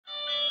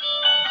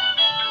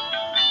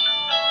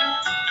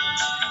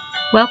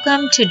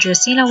Welcome to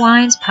Dracena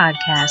Wines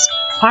Podcast.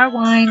 Our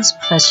wines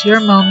plus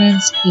your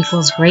moments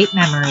equals great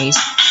memories.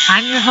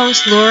 I'm your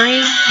host, Lori,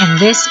 and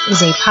this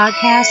is a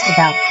podcast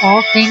about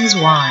all things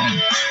wine.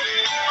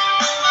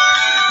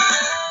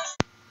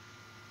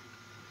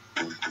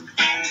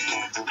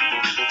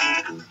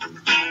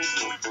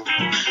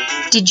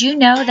 Did you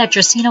know that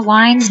Dracena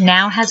Wines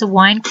now has a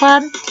wine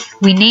club?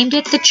 We named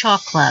it the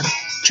Chalk Club.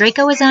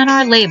 Draco is on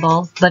our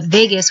label, but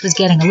Vegas was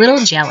getting a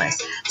little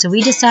jealous, so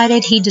we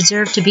decided he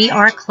deserved to be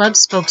our club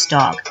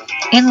spokesdog.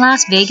 In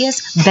Las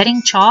Vegas,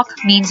 betting chalk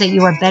means that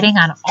you are betting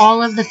on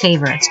all of the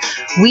favorites.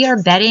 We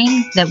are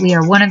betting that we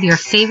are one of your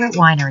favorite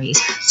wineries,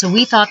 so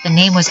we thought the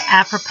name was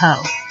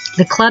apropos.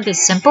 The club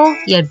is simple,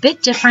 yet a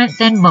bit different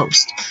than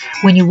most.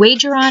 When you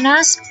wager on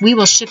us, we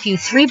will ship you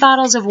 3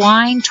 bottles of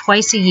wine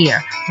twice a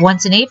year,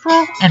 once in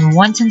April and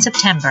once in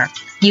September.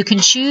 You can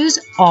choose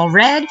all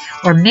red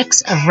or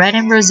mix of red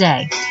and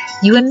rosé.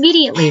 You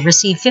immediately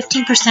receive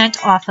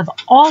 15% off of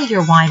all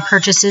your wine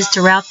purchases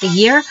throughout the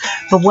year,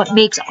 but what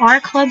makes our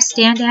club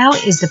stand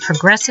out is the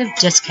progressive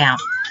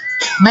discount.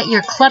 Let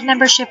your club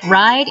membership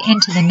ride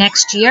into the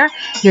next year.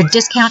 Your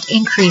discount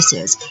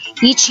increases.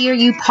 Each year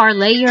you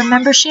parlay your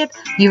membership,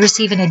 you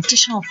receive an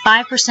additional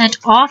 5%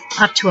 off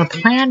up to a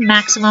planned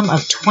maximum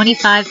of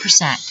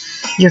 25%.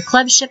 Your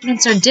club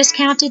shipments are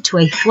discounted to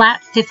a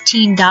flat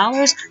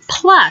 $15,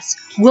 plus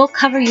we'll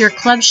cover your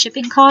club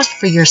shipping cost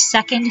for your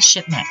second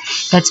shipment.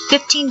 That's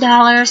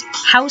 $15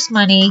 house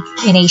money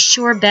in a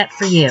sure bet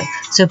for you.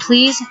 So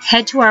please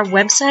head to our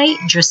website,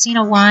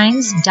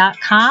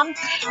 dracenawines.com,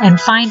 and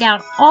find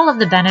out all of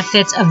the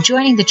benefits of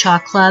joining the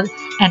Chalk Club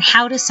and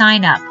how to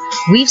sign up.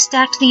 We've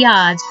stacked the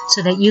odds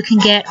so that you can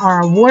get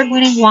our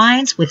award-winning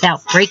wines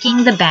without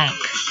breaking the bank.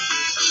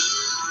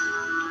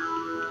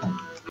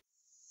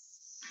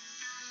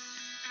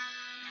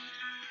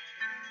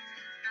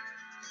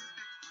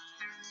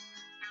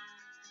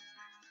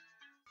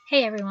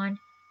 Hey everyone,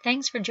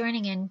 thanks for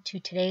joining in to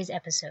today's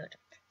episode.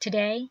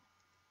 Today,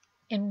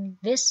 in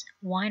this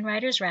Wine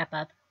Writers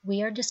Wrap-Up,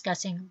 we are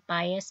discussing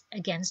bias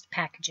against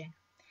packaging.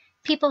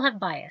 People have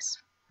bias.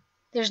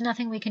 There's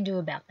nothing we can do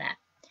about that.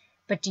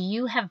 But do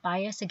you have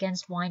bias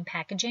against wine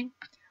packaging?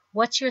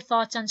 What's your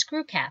thoughts on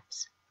screw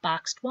caps,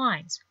 boxed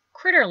wines,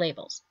 critter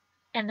labels,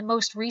 and the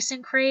most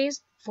recent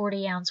craze,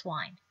 40-ounce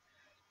wine?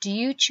 Do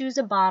you choose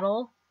a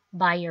bottle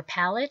by your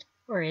palate,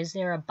 or is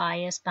there a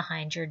bias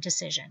behind your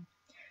decision?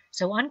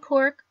 So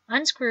uncork,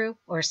 unscrew,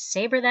 or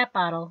saber that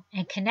bottle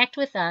and connect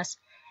with us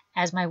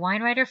as my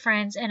wine writer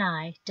friends and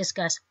I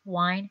discuss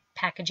wine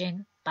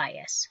packaging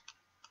bias.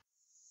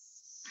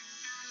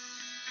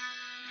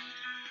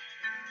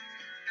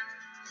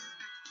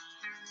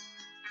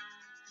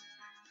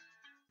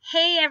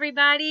 Hey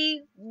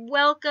everybody,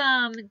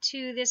 welcome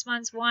to this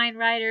month's Wine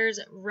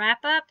Writers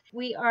Wrap-Up.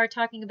 We are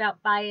talking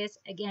about bias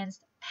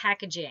against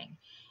packaging.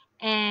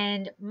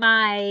 And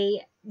my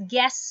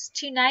guests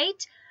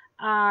tonight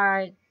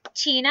are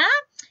Tina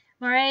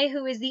Morey,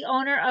 who is the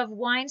owner of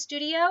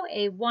Winestudio,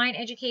 a wine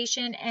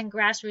education and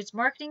grassroots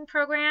marketing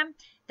program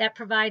that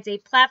provides a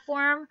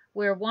platform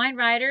where wine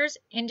writers,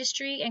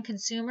 industry, and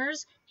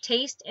consumers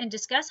taste and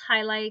discuss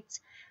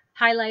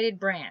highlighted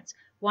brands.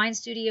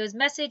 Winestudio's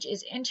message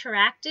is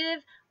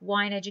interactive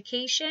wine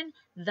education,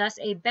 thus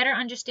a better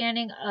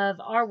understanding of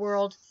our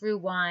world through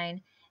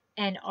wine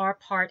and our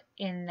part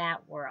in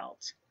that world.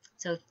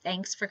 So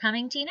thanks for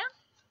coming, Tina.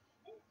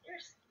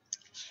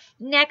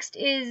 Next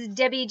is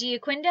Debbie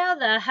Gioquindo,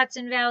 the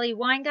Hudson Valley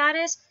Wine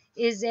Goddess,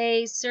 is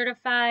a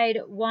certified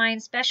wine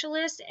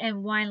specialist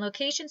and wine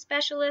location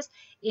specialist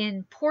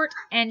in port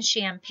and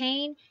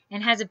champagne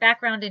and has a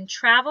background in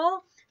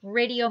travel,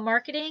 radio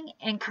marketing,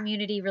 and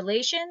community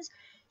relations.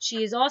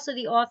 She is also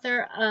the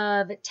author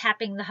of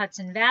Tapping the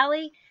Hudson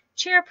Valley,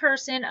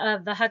 chairperson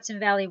of the Hudson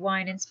Valley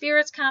Wine and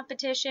Spirits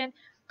Competition,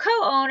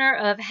 co-owner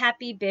of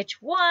Happy Bitch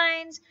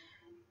Wines,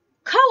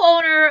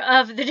 co-owner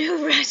of the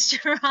new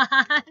restaurant.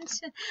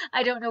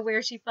 I don't know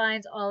where she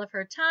finds all of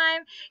her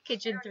time,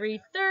 Kitchen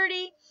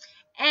 330,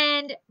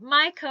 and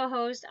my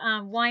co-host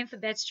on Wine for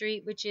Bet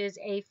Street, which is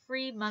a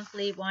free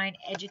monthly wine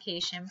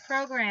education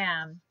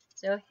program.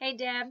 So, hey,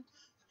 Deb.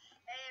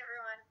 Hey,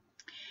 everyone.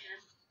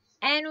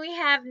 And we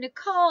have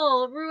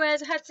Nicole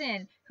Ruiz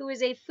Hudson, who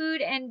is a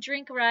food and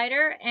drink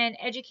writer and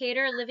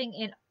educator living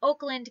in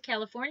Oakland,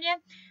 California,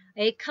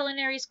 a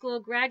culinary school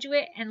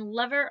graduate and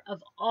lover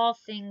of all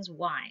things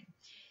wine.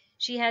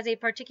 She has a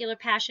particular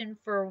passion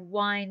for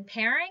wine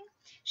pairing.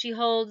 She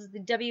holds the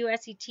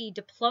WSET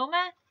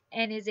diploma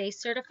and is a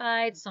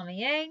certified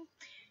sommelier.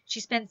 She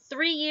spent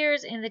 3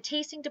 years in the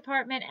tasting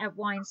department at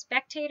Wine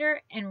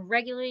Spectator and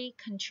regularly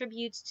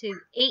contributes to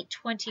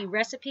 820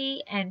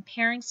 recipe and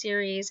pairing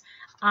series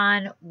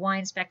on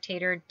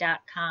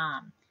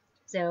winespectator.com.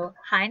 So,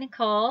 hi,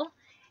 Nicole.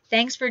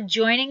 Thanks for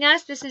joining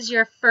us. This is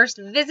your first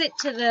visit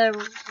to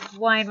the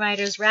Wine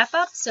Writers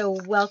Wrap-Up, so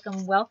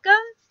welcome, welcome.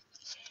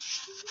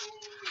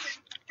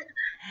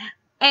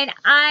 And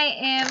I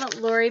am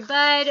Lori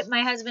Budd.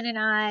 My husband and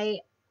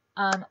I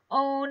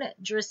own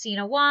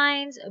Dracaena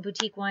Wines, a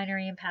boutique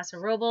winery in Paso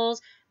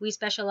Robles. We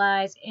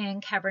specialize in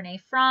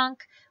Cabernet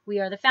Franc. We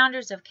are the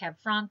founders of Cab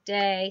Franc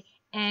Day,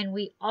 and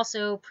we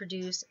also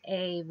produce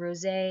a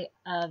rosé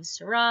of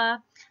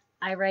Syrah.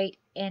 I write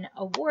an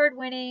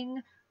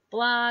award-winning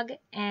blog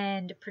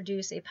and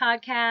produce a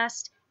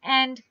podcast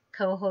and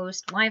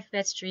co-host Wine for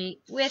Bet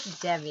Street with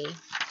Debbie.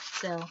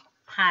 So,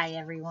 hi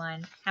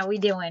everyone. How we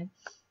doing?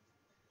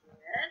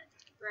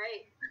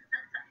 Great.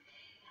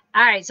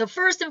 All right, so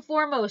first and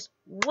foremost,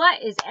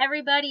 what is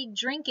everybody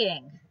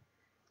drinking?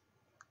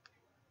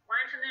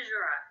 Wine from the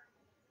Jura.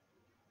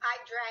 I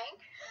drank.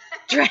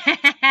 Dra-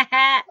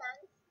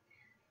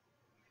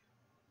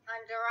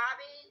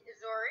 Andarabi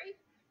Zori.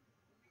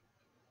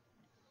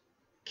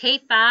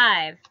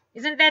 K5.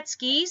 Isn't that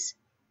skis?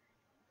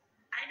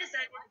 I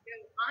decided to go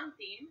on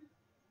theme,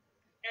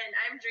 and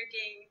I'm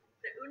drinking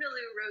the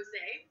Unaloo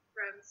Rosé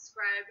from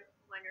Scribe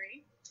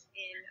Winery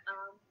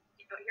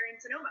out here in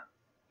Sonoma.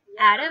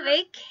 Out of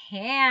a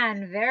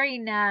can. Very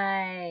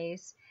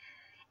nice.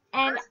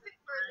 And Perfect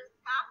for this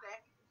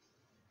topic.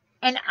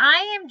 And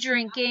I am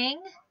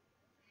drinking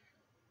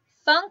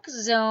Funk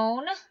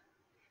Zone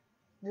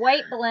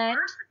White Blend,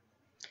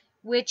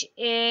 which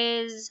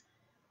is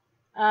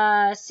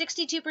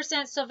 62%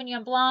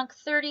 Sauvignon Blanc,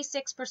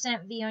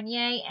 36%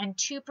 Viognier, and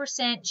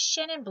 2%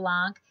 Chenin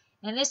Blanc.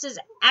 And this is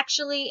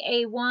actually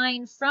a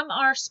wine from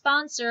our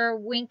sponsor,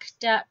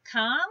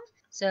 Wink.com.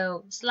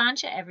 So,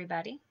 Slainte,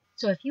 everybody.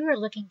 So if you are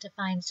looking to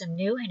find some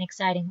new and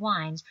exciting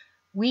wines,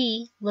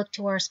 we look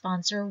to our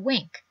sponsor,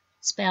 Wink,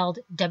 spelled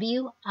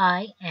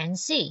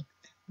W-I-N-C.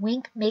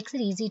 Wink makes it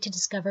easy to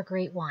discover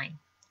great wine.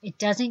 It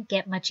doesn't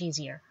get much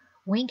easier.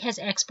 Wink has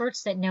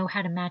experts that know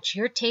how to match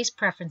your taste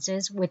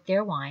preferences with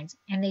their wines,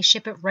 and they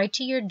ship it right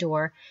to your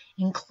door,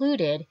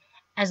 included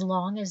as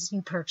long as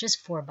you purchase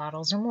 4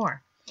 bottles or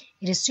more.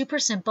 It is super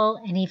simple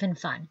and even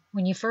fun.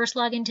 When you first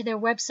log into their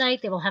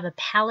website, they will have a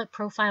palate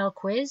profile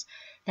quiz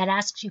that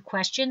asks you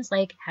questions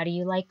like, how do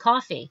you like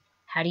coffee?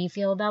 How do you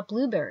feel about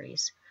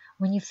blueberries?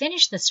 When you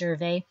finish the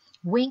survey,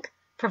 Wink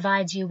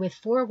provides you with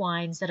 4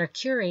 wines that are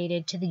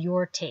curated to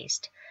your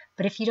taste.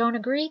 But if you don't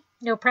agree,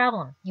 no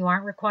problem. You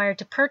aren't required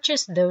to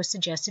purchase those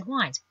suggested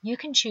wines. You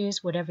can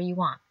choose whatever you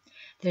want.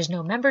 There's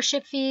no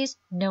membership fees,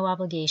 no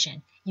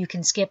obligation. You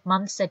can skip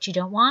months that you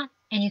don't want,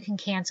 and you can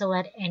cancel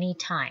at any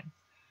time.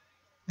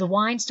 The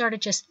wines start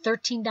at just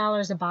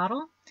 $13 a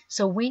bottle,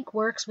 so Wink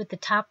works with the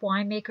top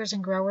winemakers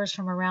and growers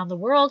from around the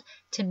world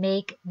to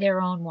make their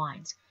own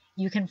wines.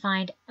 You can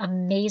find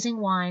amazing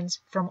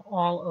wines from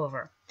all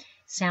over.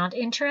 Sound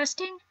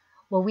interesting?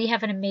 Well, we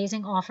have an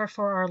amazing offer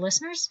for our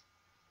listeners.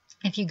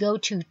 If you go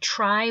to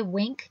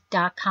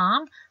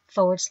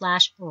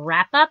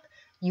trywink.com/wrap-up,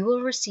 you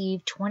will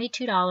receive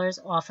 $22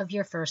 off of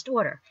your first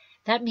order.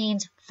 That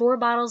means 4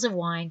 bottles of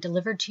wine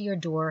delivered to your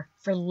door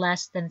for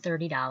less than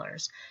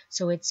 $30.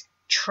 So it's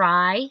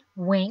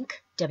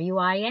trywink,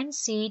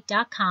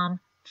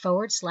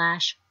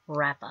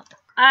 WINC.com/wrap-up.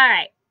 All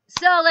right,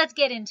 so let's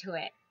get into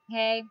it,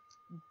 okay?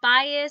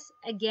 Bias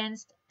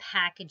against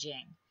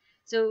packaging.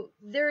 So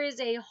there is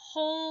a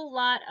whole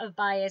lot of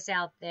bias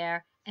out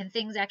there, and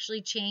things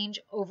actually change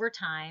over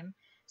time.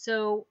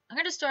 So I'm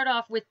going to start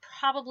off with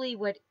probably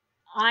what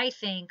I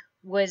think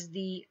was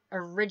the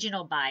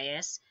original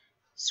bias,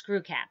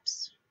 screw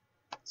caps.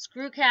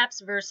 Screw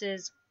caps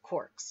versus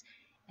corks.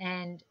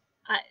 And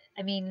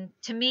I mean,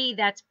 to me,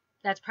 that's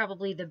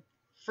probably the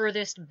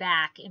furthest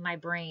back in my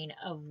brain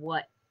of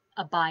what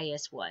a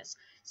bias was.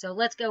 So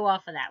let's go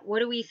off of that. What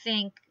do we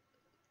think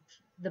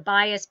the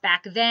bias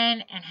back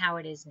then and how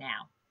it is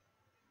now?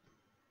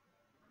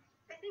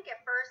 I think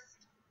at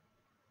first,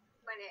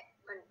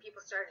 when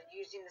people started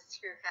using the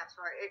screw caps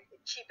more, it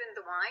cheapened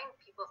the wine.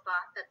 People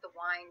thought that the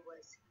wine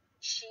was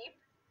cheap,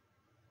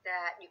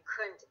 that you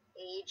couldn't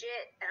age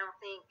it. I don't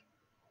think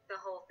the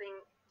whole thing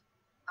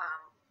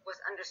was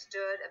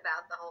understood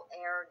about the whole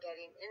air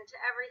getting into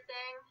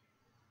everything.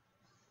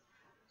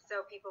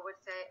 So people would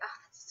say, oh,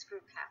 that's a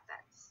screw cap.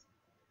 That's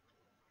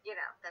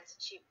a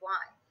cheap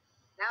wine.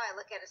 Now I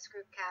look at a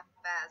screw cap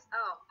as,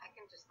 oh, I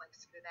can just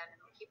screw that and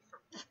it'll keep for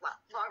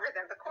longer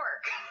than the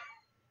cork.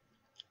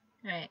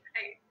 Right.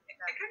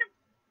 I kind of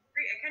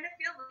agree. I kind of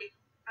feel like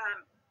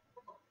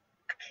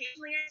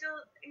occasionally I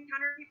still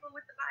encounter people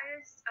with the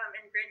bias.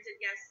 And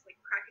granted, yes,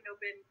 cracking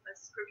open a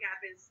screw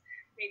cap is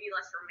maybe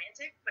less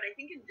romantic, but I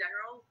think in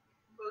general,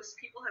 most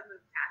people have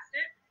moved past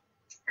it.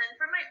 And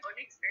from my own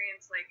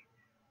experience,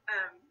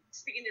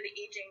 speaking to the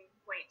aging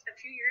point, a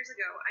few years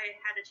ago, I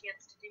had a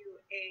chance to do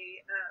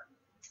a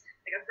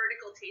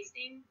vertical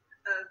tasting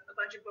of a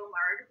bunch of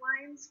Beaumard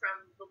wines from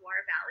the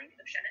Loire Valley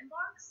of Chenin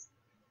Blancs.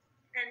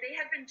 And they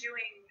had been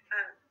doing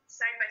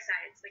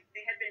side-by-sides.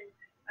 They had been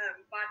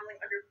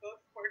bottling under both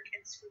cork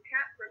and screw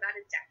cap for about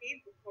a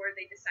decade before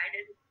they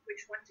decided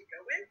which one to go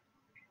with.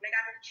 And I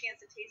got a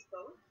chance to taste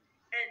both.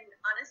 And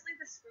honestly,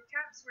 the screw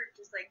caps were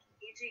just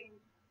aging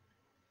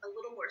a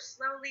little more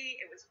slowly.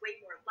 It was way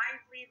more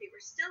lively. They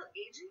were still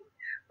aging,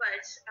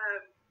 but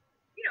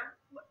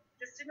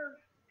just in a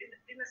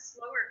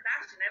slower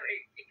fashion.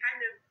 It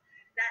kind of,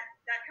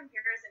 that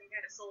comparison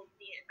kind of sold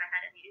me if I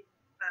had any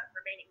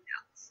remaining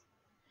doubts.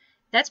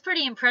 That's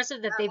pretty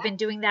impressive that they've been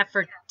doing that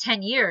for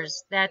 10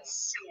 years.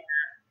 That's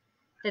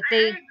that I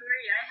they.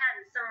 agree. I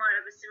had somewhat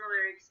of a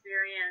similar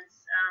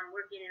experience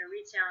working in a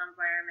retail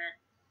environment,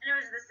 and it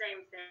was the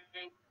same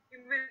thing. You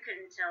really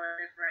couldn't tell a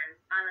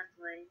difference,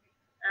 honestly.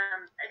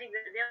 I think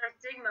that the only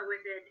stigma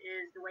with it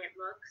is the way it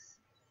looks.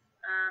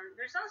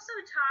 There's also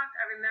talk,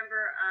 I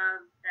remember,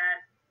 of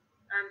that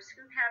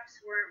screw caps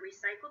weren't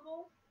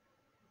recyclable.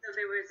 So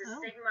there was a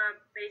stigma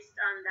based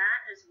on that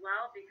as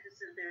well because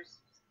of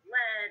there's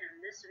lead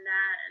and this and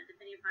that, and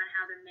depending upon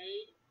how they're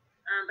made.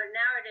 But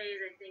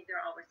nowadays, I think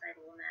they're all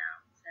recyclable now.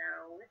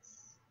 So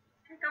it's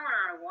been going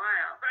on a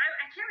while. But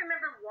I can't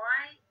remember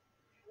why.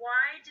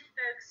 Why did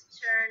folks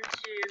turn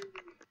to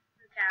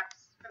screw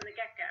caps from the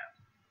get-go?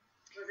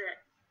 Was it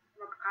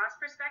from a cost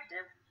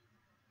perspective?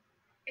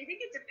 I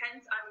think it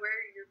depends on where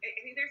you're. I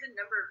think there's a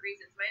number of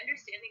reasons. My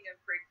understanding of,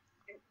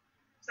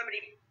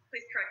 somebody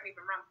please correct me if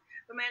I'm wrong,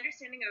 but my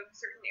understanding of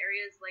certain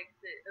areas like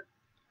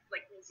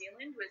New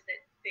Zealand was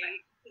that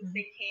they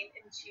came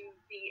into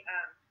the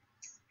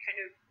kind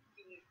of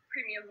the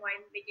premium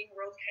wine making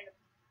world kind of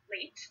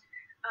late.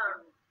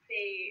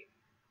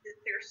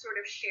 Their sort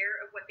of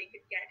share of what they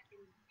could get in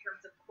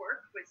terms of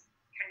cork was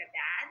kind of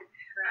bad.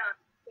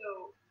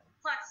 So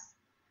plus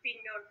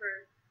being known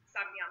for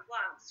Sauvignon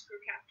Blanc,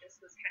 screw cap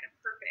just was kind of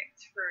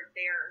perfect for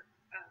their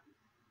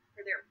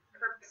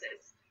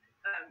purposes.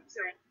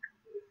 So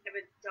kind of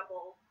a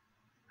double,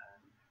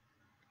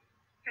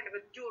 kind of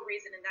a dual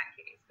reason in that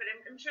case. But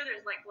I'm sure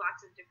there's like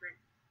lots of different.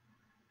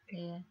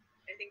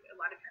 I think a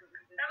lot of people.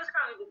 That was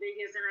probably the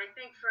biggest, and I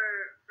think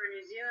for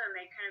New Zealand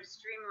they kind of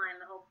streamlined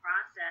the whole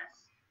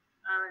process.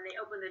 And they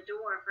opened the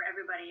door for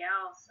everybody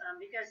else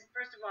because,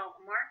 first of all,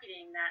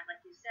 marketing that, like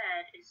you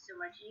said, is so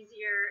much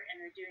easier, and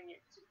they're doing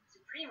it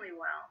supremely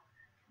well.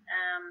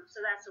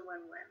 So that's a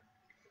win-win.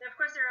 But of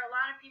course, there are a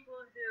lot of people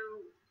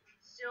who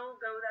still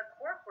go that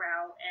cork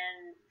route,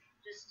 and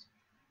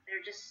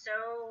they're just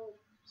so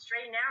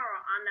straight and narrow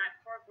on that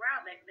cork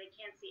route that they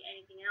can't see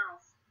anything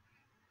else.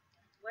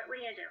 What are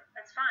you gonna do?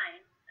 That's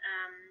fine.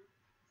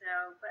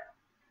 But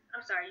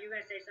I'm sorry, you were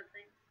gonna say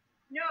something?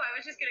 No, I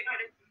was just going to kind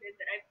of say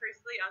that I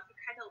personally also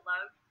kind of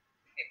love,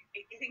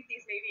 I think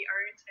these maybe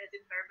aren't as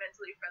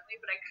environmentally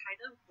friendly, but I kind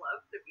of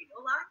love the vino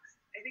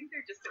locks. I think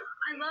they're just so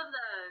I funny. love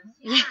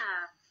those. Yeah.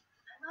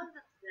 I love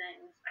those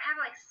things. I have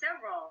like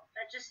several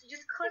that you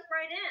just clip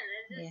right in.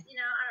 It's just,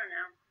 I don't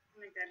know.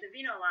 Like that. The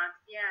vino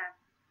locks,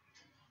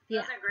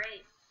 Those are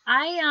great.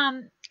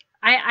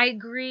 I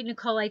agree,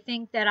 Nicole. I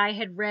think that I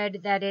had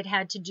read that it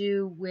had to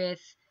do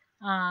with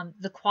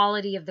the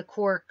quality of the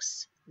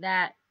corks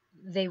that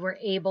they were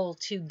able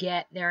to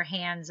get their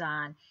hands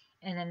on,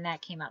 and then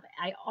that came up.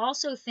 I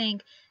also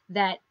think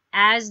that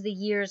as the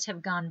years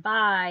have gone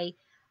by,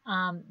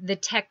 the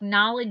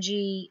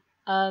technology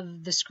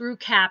of the screw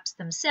caps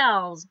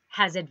themselves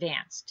has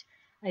advanced.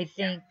 I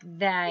think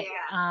that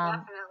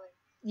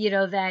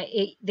that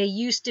they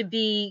used to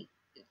be,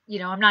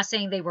 I'm not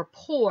saying they were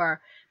poor,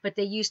 but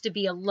they used to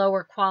be a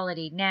lower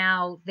quality.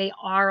 Now they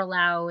are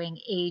allowing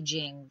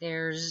aging.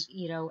 There's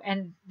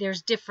and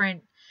there's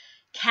different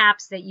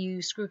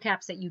screw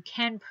caps that you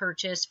can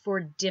purchase for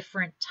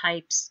different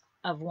types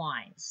of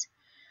wines.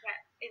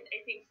 Yeah, and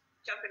I think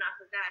jumping off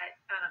of that,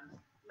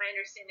 my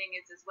understanding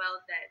is as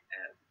well that,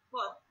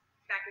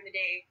 back in the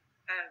day,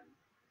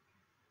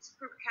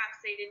 screw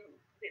caps, they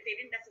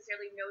didn't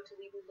necessarily know to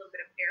leave a little bit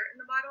of air in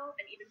the bottle,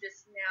 and even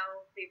just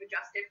now they've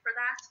adjusted for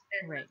that,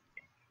 and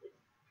it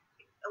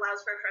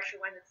allows for a fresher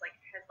wine that's less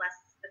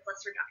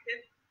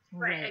reductive.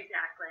 Right,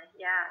 exactly.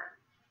 Yeah,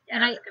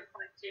 and that's a good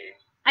point too.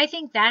 I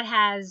think that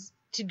has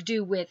to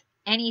do with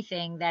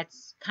anything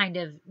that's kind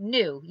of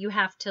new. You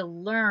have to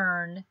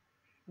learn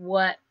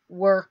what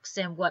works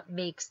and what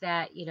makes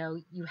that,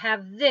 you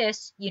have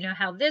this,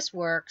 how this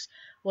works.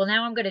 Well,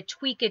 now I'm going to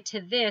tweak it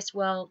to this.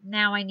 Well,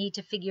 now I need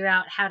to figure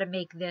out how to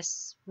make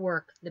this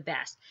work the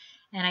best.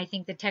 And I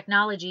think the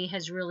technology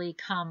has really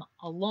come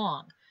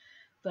along.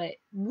 But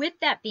with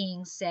that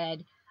being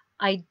said,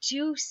 I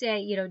do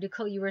say,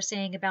 Nicole, you were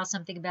saying about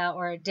something about,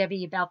 or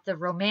Debbie, about the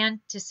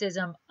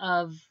romanticism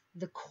of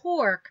the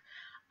cork.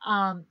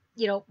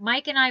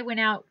 Mike and I went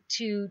out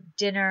to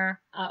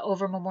dinner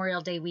over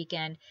Memorial Day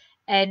weekend,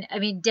 and I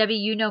mean, Debbie,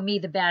 you know me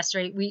the best,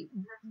 right?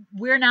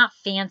 We're not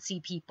fancy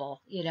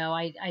people, we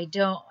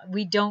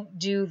don't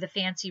do the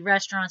fancy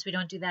restaurants, we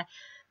don't do that,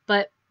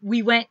 but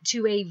we went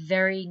to a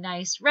very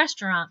nice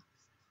restaurant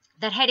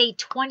that had a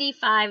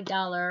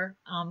 $25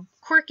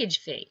 corkage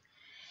fee,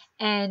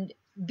 and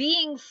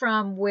being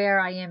from where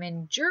I am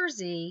in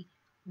Jersey,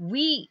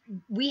 we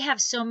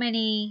have so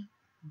many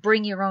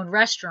bring your own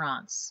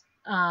restaurants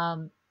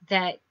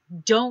that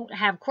don't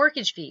have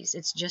corkage fees.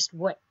 It's just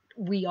what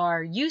we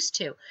are used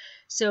to.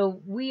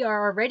 So we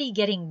are already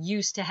getting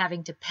used to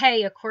having to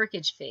pay a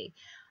corkage fee.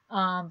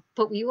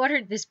 But we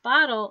ordered this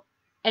bottle,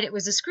 and it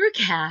was a screw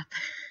cap.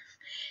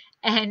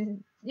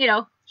 And,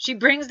 she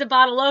brings the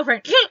bottle over,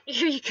 and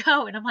here you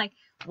go. And I'm like,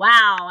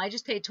 wow, I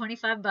just paid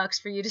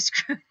 $25 for you to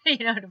screw,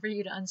 for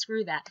you to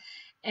unscrew that.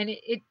 and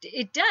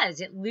it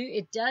does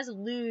it does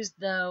lose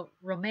the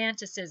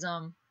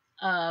romanticism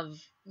of,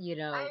 you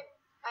know.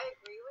 I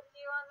agree with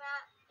you on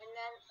that. And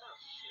then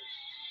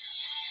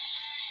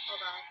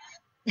hold on.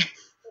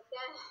 But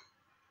then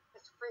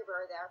it's a free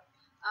bird there.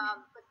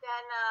 But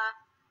then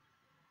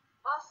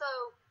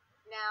also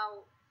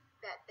now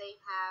that they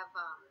have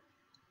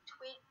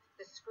tweaked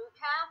the screw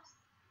caps,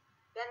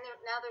 then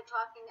they're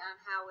talking on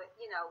how it,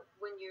 you know,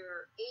 when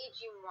you're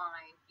aging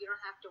wine, you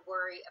don't have to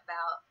worry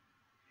about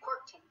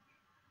cork taint.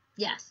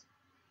 Yes.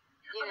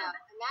 You know,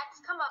 and that's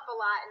come up a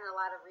lot in a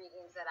lot of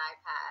readings that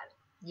I've had.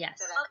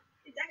 Yes.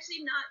 It's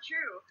actually not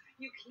true.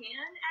 You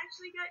can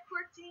actually get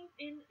cork taint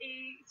in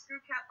a screw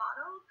cap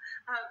bottle.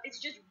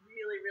 It's just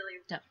really,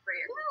 really rare.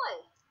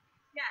 Really?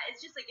 Yeah,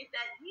 it's just like if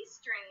that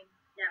yeast strain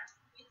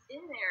it's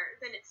in there,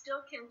 then it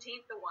still can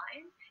taint the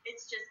wine.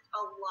 It's just a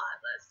lot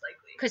less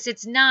likely. Because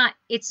it's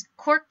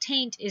cork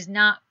taint is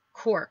not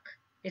cork.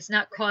 It's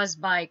not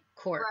caused by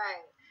cork.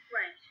 Right.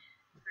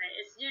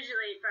 It's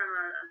usually from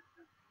a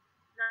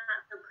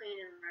not so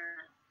clean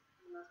environment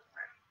for the most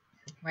part.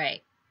 Right.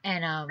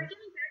 And But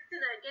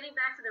getting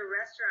back to the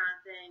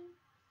restaurant thing,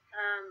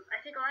 I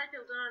think a lot of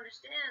people don't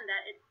understand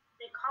that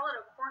they call it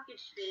a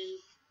corkage fee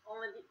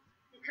only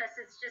because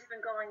it's just been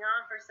going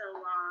on for so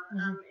long.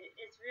 Mm-hmm.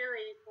 It's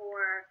really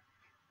for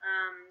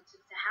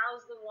to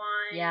house the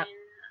wine. Yep.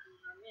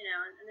 You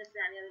know, and this,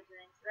 that, and the other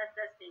thing. So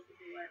that's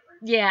basically what it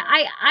was. yeah,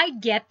 I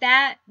get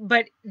that,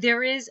 but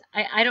there is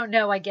I don't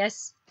know, I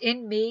guess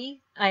in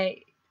me,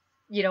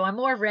 I'm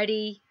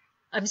already,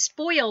 I'm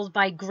spoiled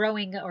by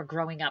growing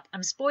up.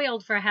 I'm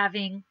spoiled for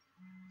having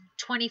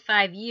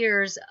 25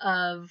 years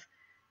of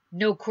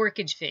no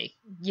corkage fee,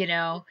 you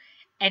know,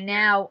 and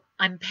now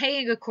I'm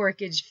paying a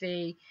corkage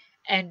fee,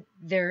 and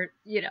they're,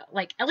 you know,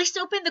 like, at least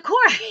open the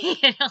cork, you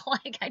know,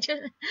 like, I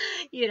just,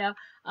 you know,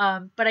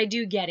 but I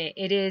do get it.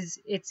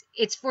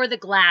 It's for the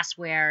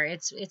glassware.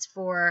 It's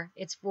for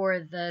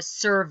the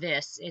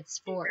service. It's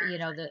for, you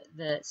know,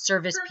 the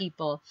service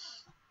people.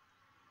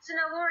 So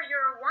now, Laura, you're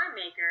a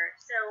winemaker.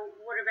 So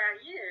what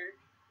about you?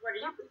 What do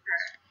you prefer?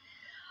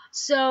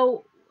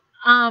 So,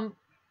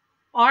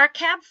 our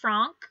Cab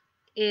Franc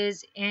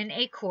is in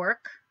a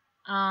cork,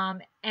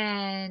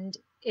 and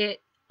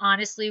it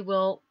honestly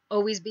will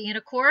always be in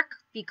a cork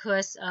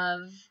because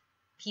of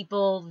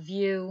people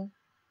view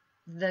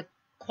the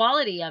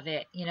quality of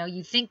it. You know,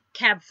 you think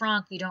Cab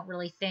Franc, you don't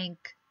really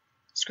think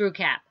screw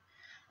cap.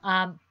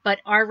 But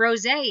our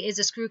rosé is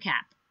a screw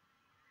cap.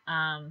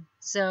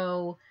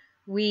 So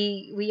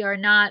we are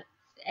not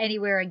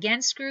anywhere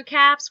against screw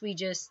caps. We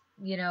just,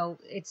 you know,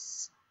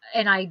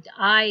 and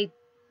I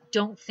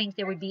don't think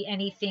there would be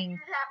anything. You use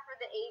that for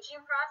the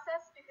aging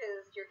process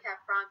because your Cab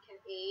Franc can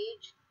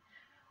age,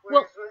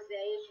 Well, whereas rosé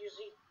is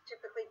usually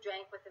typically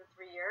drank within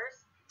 3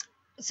 years.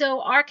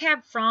 So our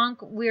Cab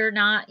Franc, we're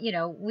not, you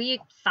know, we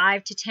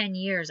 5 to 10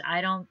 years.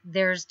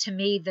 To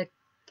me,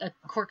 a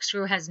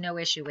corkscrew has no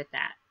issue with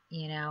that,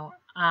 you know.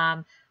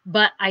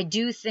 But I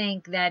do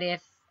think that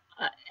if,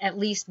 at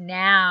least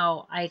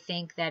now, I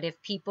think that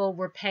if people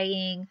were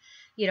paying,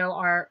 you know,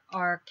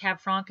 our Cab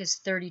Franc is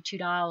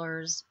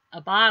 $32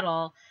 a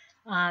bottle.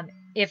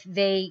 If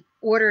they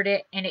ordered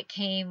it and it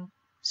came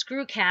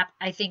screw cap,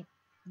 I think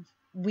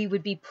we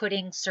would be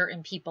putting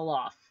certain people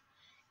off.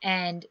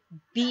 And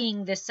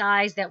being the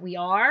size that we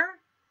are,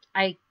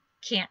 I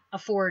can't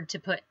afford to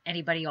put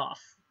anybody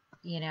off,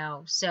 you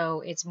know.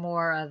 So it's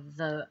more of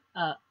the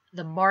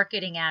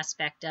marketing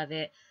aspect of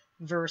it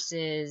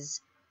versus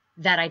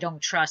that I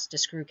don't trust a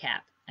screw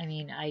cap. I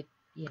mean,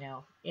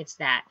 it's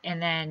that.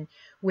 And then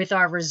with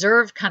our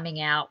reserve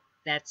coming out,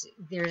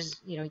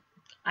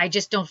 I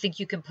just don't think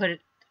you can put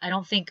it. I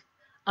don't think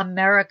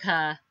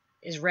America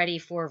is ready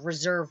for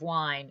reserve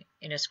wine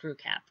in a screw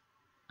cap.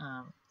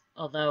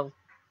 Although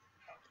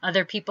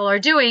other people are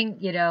doing,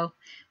 you know,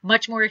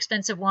 much more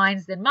expensive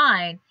wines than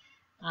mine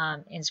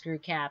in screw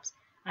caps.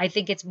 I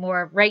think it's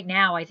more, right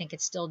now, I think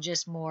it's still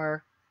just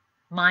more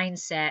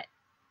mindset.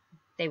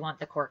 They want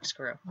the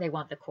corkscrew. They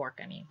want the cork,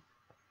 I mean.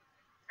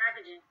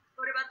 Packaging.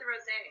 What about the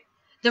rosé?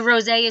 The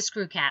rosé is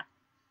screw cap.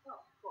 Oh,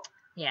 cool.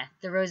 Yeah,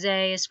 the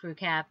rosé is screw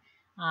cap.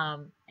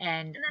 And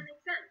that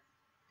makes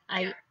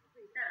sense.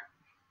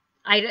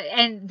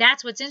 And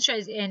that's what's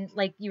interesting. And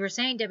like you were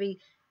saying, Debbie,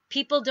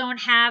 people don't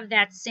have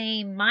that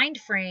same mind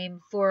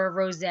frame for a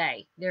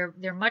rosé.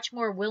 They're much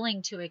more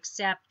willing to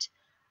accept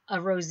a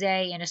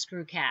rosé in a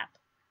screw cap.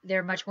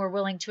 They're much more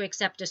willing to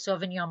accept a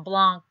Sauvignon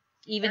Blanc,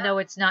 even though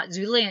it's not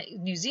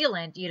New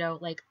Zealand, you know,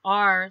 like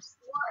ours.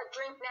 Or a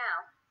drink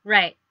now.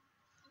 Right.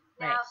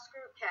 Now Right.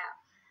 screw cap,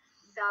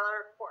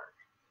 cellar cork.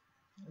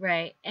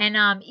 Right. And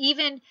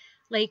even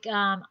like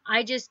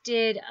I just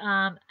did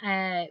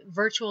a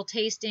virtual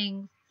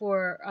tasting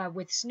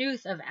with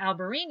Snooth of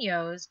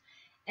Albariños,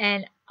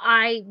 and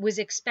I was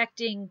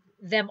expecting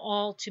them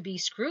all to be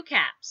screw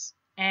caps,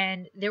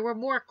 and there were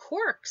more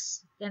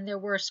corks than there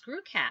were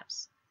screw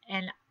caps,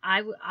 and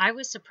I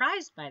was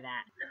surprised by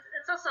that.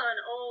 It's also an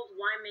old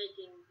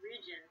winemaking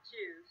region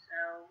too,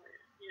 so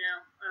you know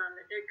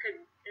there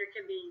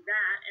could be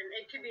that, and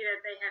it could be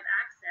that they have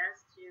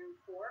access to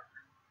cork,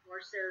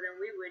 more so than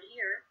we would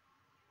here.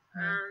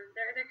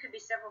 There could be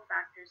several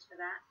factors for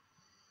that.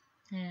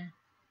 Yeah.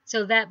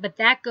 So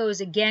that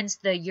goes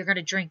against the you're going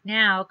to drink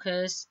now,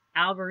 because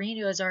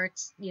Albarinos are,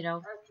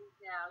 Our drink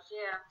nows,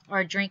 yeah.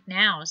 are drink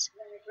nows.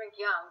 We're gonna drink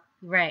young.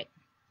 Right.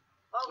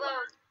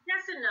 Although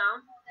Yes and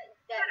no.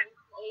 that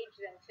age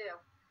them too.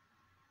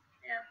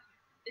 Yeah.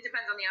 It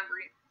depends on the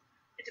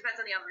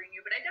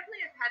Albarino. But I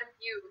definitely have had a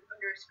few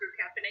under a screw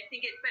cap, and I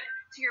think but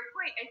to your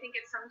point, I think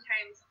it's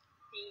sometimes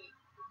the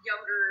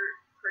younger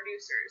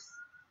producers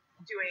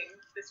doing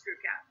the screw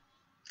cap.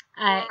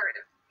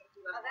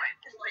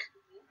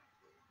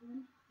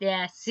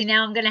 Yeah. See,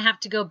 now I'm gonna have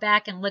to go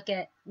back and look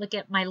at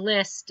my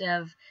list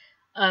of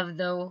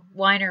the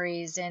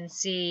wineries and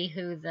see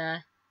who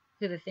the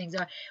things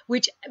are.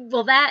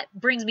 That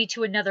brings me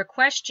to another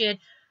question.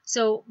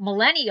 So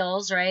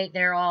millennials, right?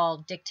 They're all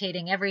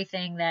dictating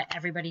everything that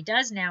everybody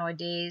does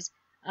nowadays.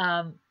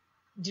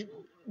 Do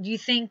you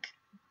think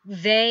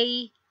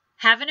they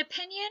have an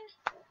opinion?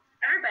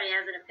 Everybody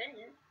has an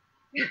opinion.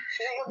 Should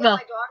I get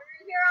my daughter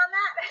in here on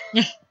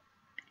that?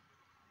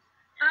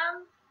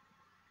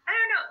 I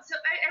don't know. So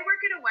I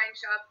work at a wine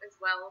shop as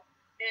well,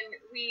 and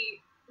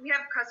we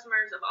have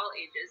customers of all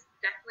ages.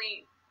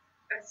 Definitely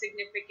a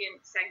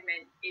significant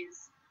segment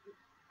is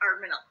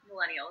our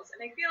millennials,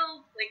 and I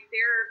feel like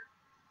they're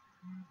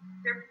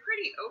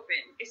pretty open.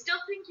 I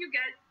still think you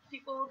get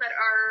people that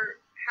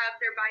have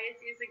their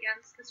biases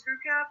against the screw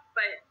cap,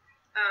 but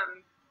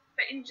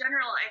in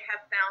general, I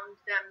have found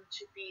them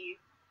to be,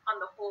 on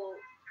the whole,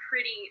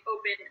 pretty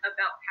open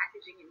about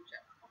packaging in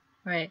general.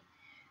 Right.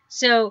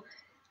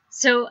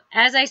 So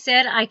as I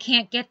said, I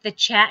can't get the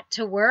chat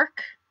to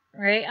work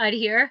right out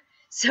here.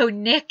 So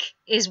Nick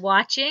is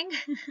watching.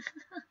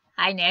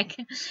 Hi, Nick.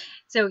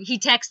 So he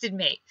texted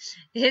me.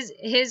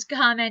 His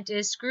comment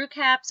is, screw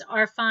caps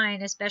are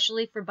fine,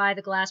 especially for by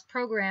the glass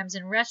programs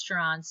in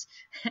restaurants.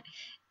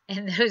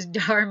 And those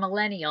darn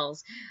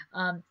millennials.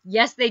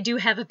 Yes, they do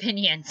have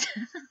opinions.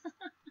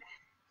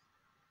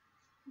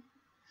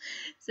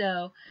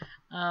 So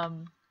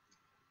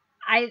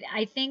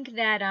I think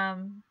that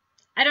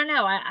I don't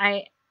know.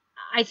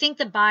 I think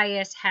the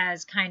bias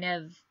has kind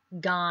of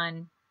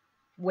gone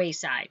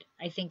wayside.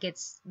 I think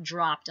it's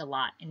dropped a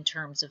lot in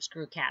terms of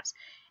screw caps.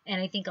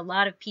 And I think a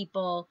lot of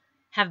people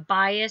have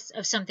bias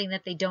of something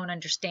that they don't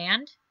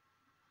understand.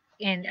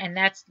 And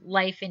that's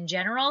life in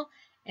general.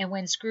 And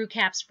when screw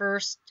caps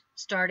first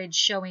started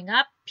showing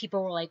up,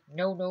 people were like,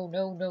 no, no,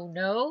 no, no,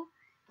 no.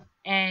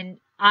 And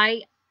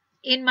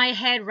in my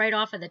head, right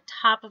off of the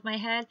top of my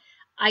head,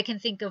 I can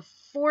think of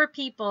 4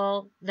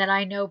 people that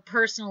I know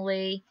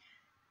personally,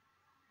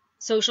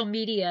 social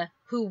media,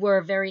 who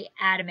were very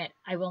adamant.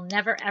 I will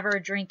never, ever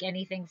drink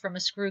anything from a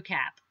screw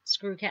cap.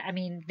 I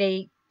mean,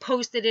 they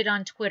posted it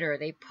on Twitter.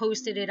 They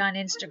posted it on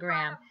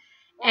Instagram.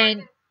 And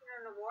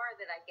the war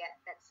that I get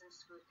that's in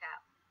screw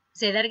cap.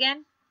 Say that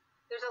again?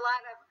 There's a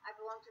lot of, I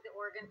belong to the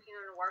Oregon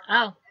Pinot Noir.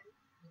 Oh. And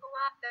there's a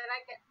lot that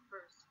I get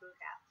for screw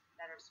caps,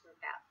 that are screw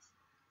caps.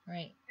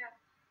 Right. Yeah.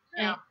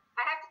 So,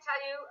 I have to tell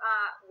you,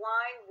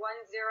 Wine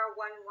 1011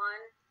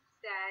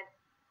 said,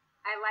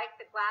 I like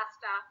the glass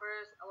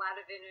stoppers. A lot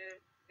of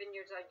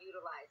vineyards are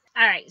utilizing.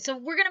 All right, so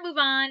we're going to move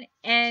on.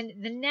 And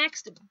the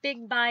next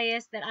big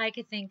bias that I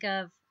could think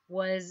of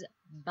was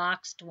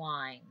boxed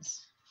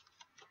wines.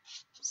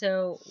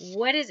 So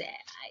what is it?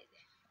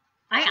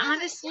 I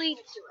honestly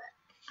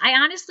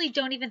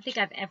don't even think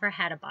I've ever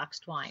had a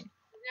boxed wine.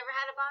 You've never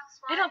had a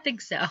boxed wine? I don't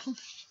think so.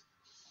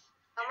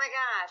 Oh my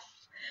God.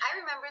 I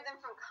remember them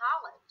from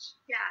college.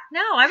 Yeah.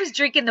 No, I was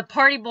drinking the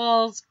Party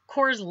Balls,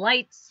 Coors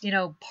Lights,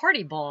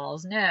 Party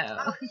Balls. No.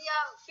 Oh, the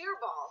beer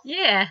balls.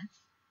 Yeah.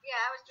 Yeah,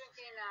 I was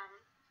drinking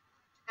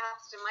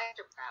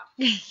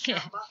Meisterbrau.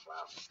 Yeah.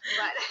 Buffalo.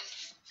 But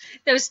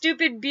those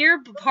stupid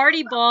beer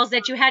party balls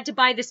that you had to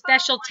buy the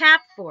special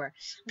tap for.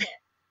 with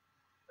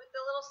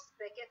the little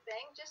spigot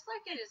thing, just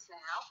like it is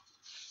now.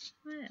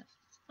 Yeah.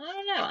 I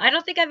don't know. I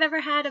don't think I've ever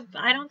had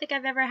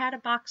a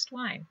boxed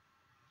wine.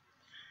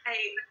 I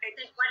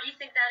think, what do you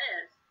think that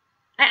is?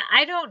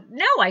 I don't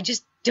know. I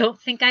just don't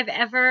think I've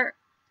ever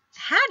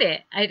had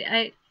it.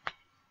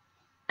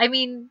 I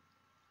mean,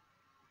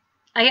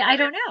 I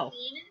don't know. Have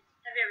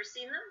you ever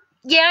seen them?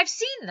 Yeah, I've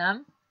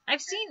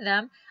seen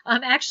them.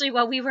 Actually,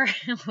 while we were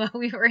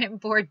in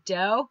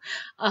Bordeaux,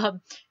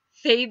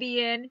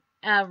 Fabian,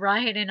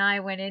 Ryan, and I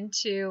went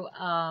into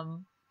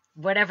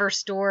whatever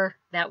store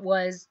that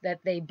was that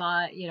they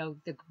bought.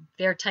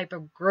 Their type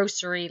of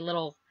grocery,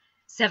 little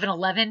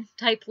 7-Eleven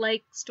type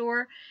like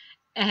store,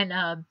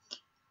 and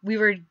we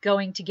were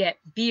going to get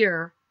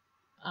beer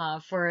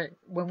for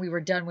when we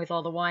were done with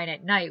all the wine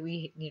at night.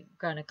 We were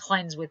going to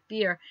cleanse with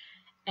beer,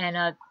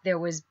 and there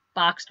was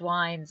boxed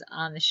wines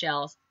on the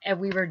shelves, and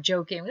we were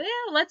joking,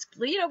 let's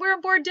we're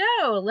in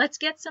Bordeaux, let's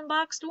get some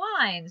boxed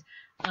wines.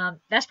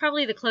 That's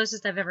probably the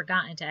closest I've ever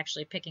gotten to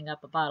actually picking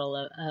up a bottle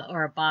of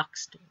or a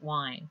boxed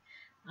wine.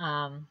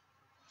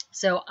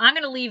 So I'm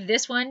going to leave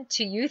this one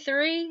to you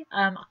three.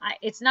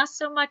 It's not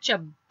so much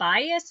a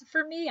bias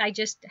for me. I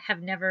just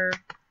have never,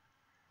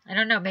 I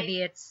don't know,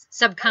 maybe it's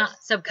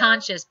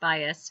subconscious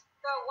bias.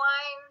 So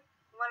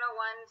Wine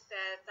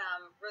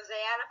rosé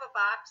out of a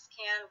box,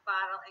 can,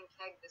 bottle, and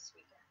keg this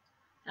weekend.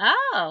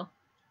 Oh.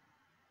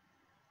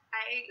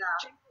 I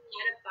drink a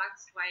lot of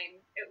boxed wine.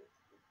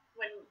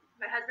 When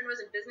my husband was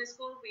in business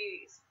school,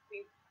 we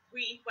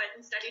went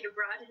and studied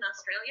abroad in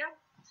Australia.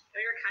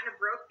 We were kind of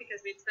broke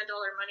because we'd spent all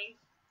our money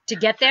To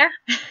get there?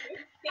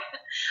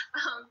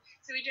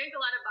 So we drank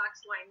a lot of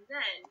boxed wine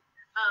then.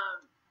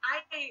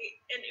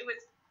 And it was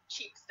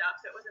cheap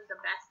stuff, so it wasn't the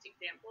best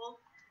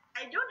example.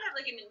 I don't have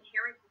like an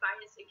inherent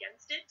bias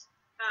against it.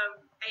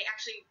 I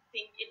actually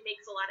think it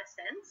makes a lot of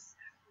sense,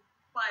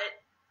 but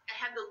I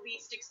have the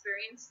least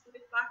experience with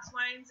boxed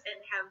wines and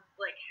have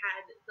like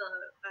had the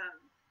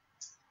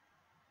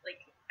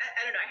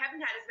I don't know. I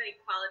haven't had as many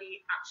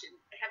quality options.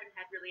 I haven't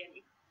had really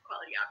any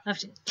quality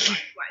options with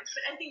boxed wines,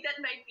 but I think that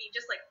might be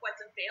just like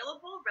what's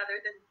available rather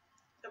than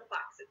the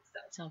box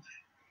itself. So,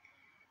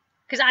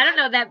 because I don't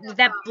know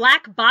that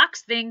black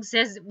box thing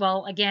says.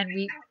 Well, again,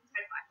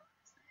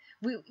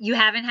 you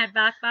haven't had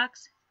black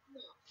box.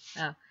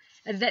 No. Oh,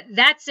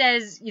 that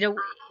says, you know,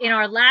 in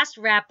our last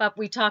wrap up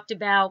we talked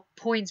about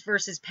points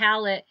versus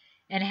palate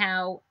and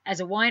how as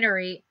a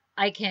winery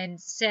I can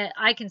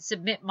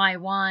submit my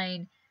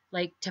wine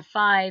like to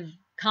 5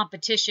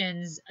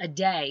 competitions a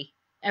day,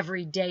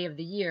 every day of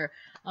the year.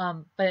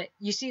 But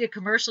you see the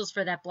commercials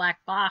for that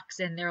black box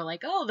and they're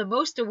like, oh, the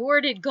most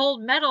awarded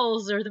gold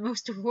medals or the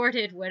most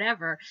awarded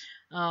whatever.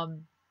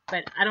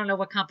 But I don't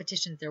know what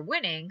competitions they're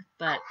winning.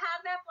 But I've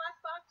had that black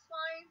box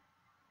wine.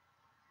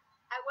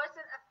 I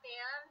wasn't a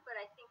fan, but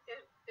I think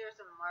there's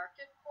a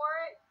market for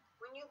it.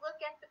 When you look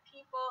at the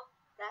people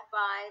that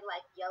buy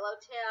like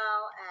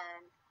Yellowtail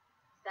and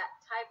that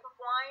type of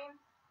wine,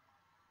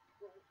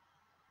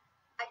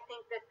 I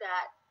think that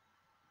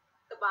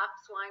the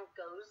box wine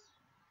goes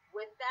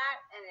with that,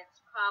 and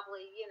it's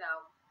probably, you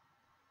know,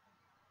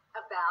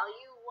 a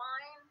value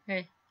wine.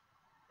 hey,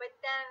 But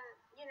then,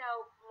 you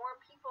know, more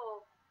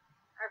people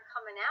are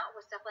coming out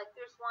with stuff like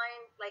there's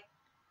wines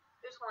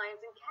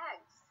in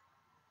kegs.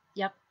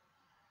 yep.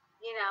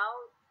 You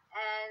know,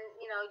 and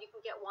you know you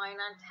can get wine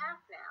on tap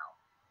now.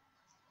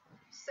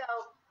 So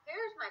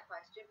here's my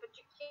question: but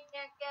you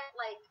can't get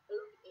like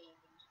oak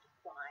aged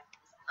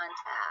wines on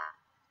tap.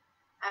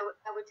 I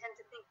would tend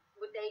to think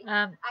would they?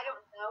 I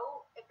don't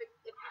know if you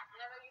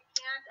can or you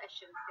can't. I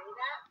shouldn't say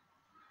that,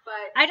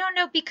 but I don't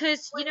know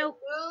because when you know.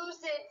 it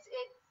lose its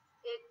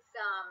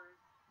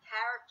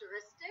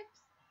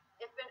characteristics.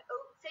 If an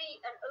oak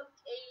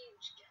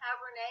aged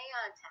Cabernet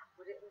on tap,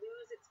 would it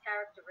lose its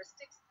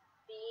characteristics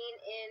being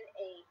in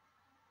a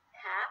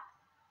tap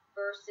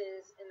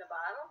versus in the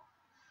bottle?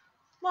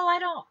 Well, I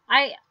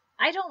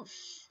don't.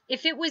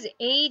 If it was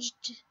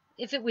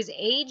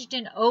aged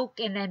in oak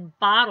and then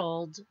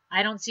bottled,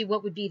 I don't see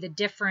what would be the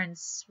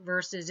difference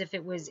versus if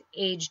it was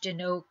aged in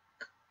oak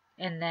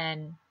and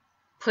then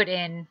put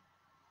in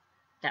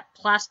that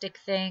plastic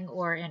thing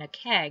or in a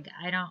keg.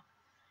 I don't.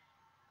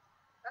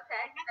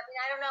 Okay. I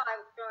mean, I don't know.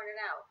 I'm throwing it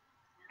out.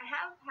 I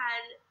have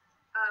had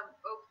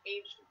oak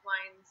aged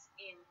wines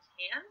in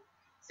can,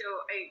 so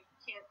I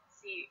can't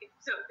see.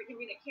 So if it can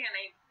be in a can,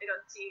 I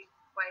don't see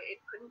why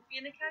it couldn't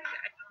be in a keg.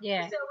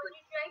 Yeah. So when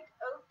you drank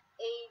oak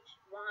aged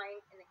wine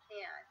in a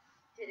can,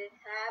 did it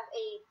have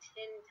a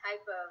tin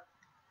type of?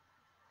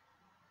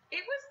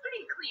 It was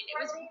pretty clean. It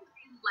was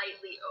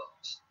lightly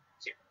oaked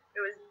too.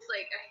 It was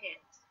like a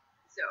hint.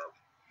 So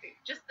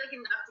just like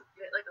enough to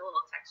give it like a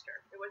little texture.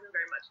 It wasn't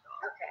very much at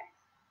all. Okay.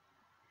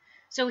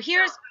 So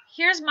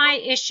here's my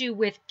issue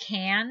with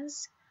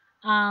cans,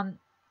 and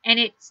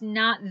it's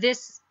not.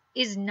 This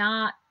is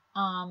not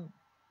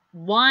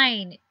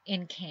wine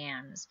in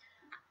cans.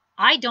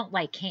 I don't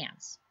like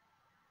cans.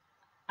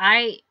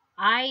 I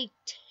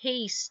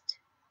taste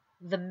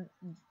the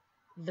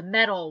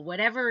metal,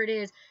 whatever it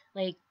is.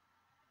 Like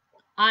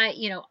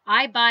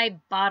I buy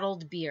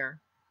bottled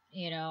beer,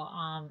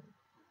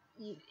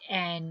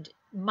 and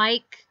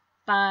Mike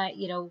buy,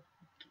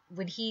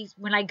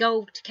 when I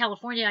go to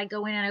California, I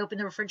go in and I open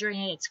the refrigerator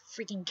and it's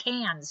freaking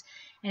cans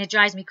and it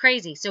drives me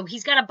crazy. So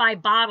he's got to buy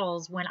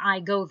bottles when I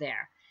go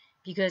there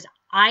because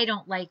I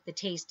don't like the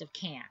taste of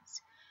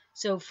cans.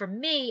 So for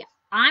me,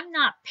 I'm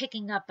not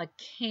picking up a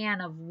can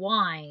of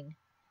wine,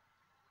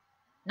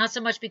 not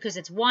so much because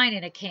it's wine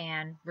in a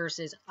can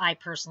versus I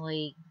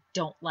personally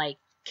don't like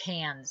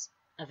cans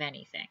of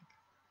anything.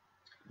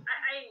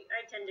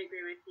 I tend to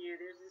agree with you.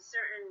 There's a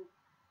certain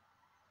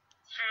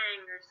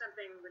tang or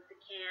something with the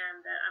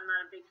can that I'm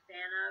not a big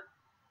fan of.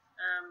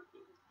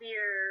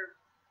 Beer,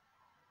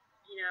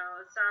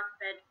 soft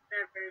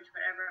beverage,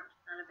 whatever, I'm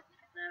just not a big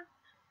fan of.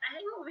 I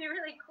think what would be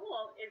really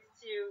cool is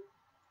to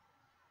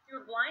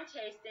do a blind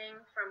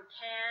tasting from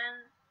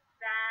can,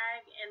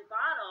 bag, and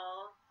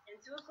bottle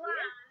into a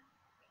glass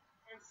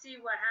and see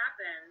what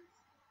happens.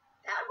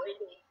 That would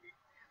be.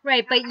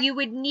 Right, but you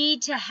would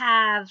need to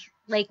have,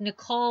 like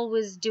Nicole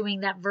was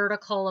doing that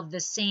vertical of the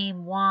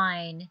same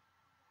wine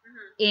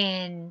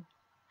in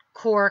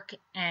cork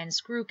and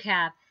screw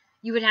cap.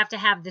 You would have to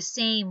have the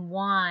same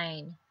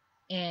wine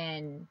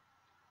in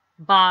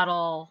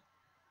bottle,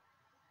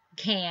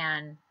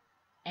 can,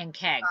 and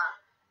keg.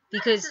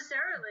 Because not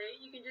necessarily.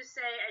 You can just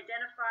say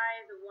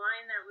identify the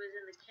wine that was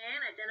in the can,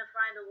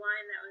 identify the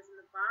wine that was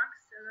in the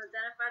box, and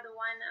identify the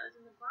wine that was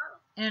in the bottle.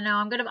 I know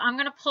I'm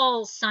gonna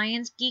pull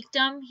science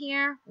geekdom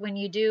here. When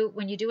you do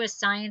a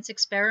science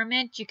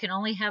experiment, you can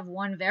only have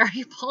one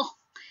variable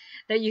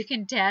that you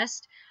can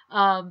test.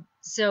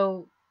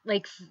 So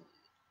like,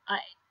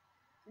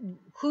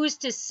 who's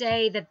to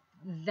say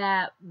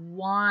that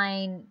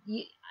wine?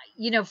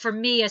 You know, for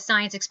me, a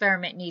science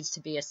experiment needs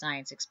to be a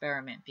science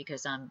experiment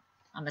because I'm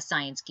a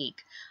science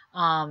geek,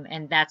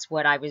 and that's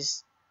what I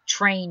was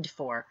trained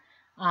for.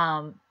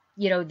 You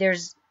know,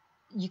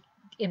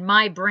 in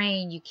my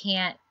brain, you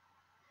can't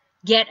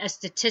get a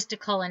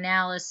statistical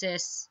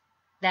analysis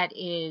that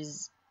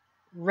is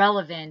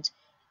relevant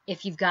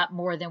if you've got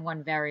more than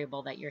one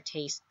variable that you're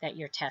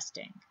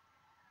testing.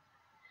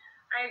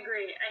 I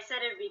agree. I said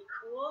it'd be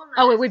cool.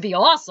 Oh, it would be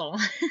awesome.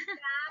 So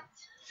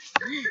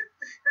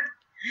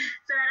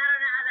I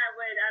don't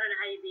know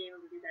how you'd be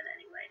able to do that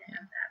anyway to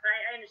have that. But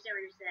I understand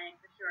what you're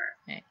saying for sure.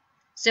 Okay.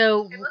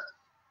 So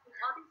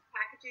all these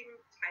packaging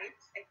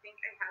types, I think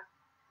I have,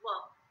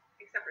 well,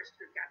 except for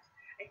screw caps,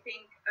 I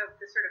think of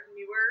the sort of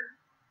newer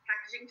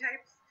packaging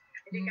types,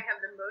 I think I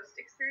have the most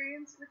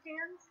experience with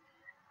cans.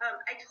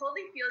 I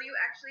totally feel you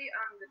actually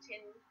on the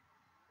tin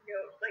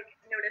note, like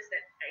notice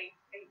that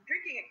I'm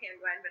drinking a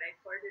canned wine, but I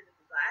poured it in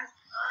the glass.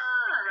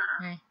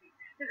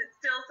 Because it's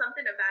still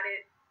something about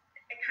it.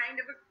 I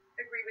kind of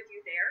agree with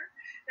you there.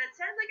 That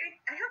said, like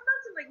I have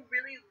found some like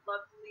really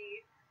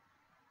lovely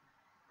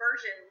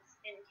versions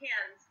in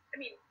cans. I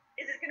mean,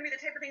 is it going to be the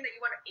type of thing that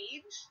you want to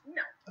age?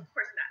 No, of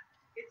course not.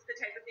 It's the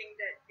type of thing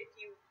that if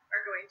you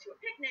are going to a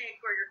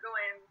picnic or you're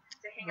going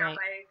to hang out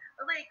by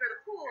a lake or the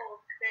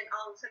pool, then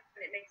all of a sudden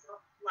it makes a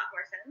lot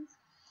more sense.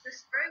 The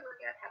store I work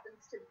at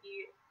happens to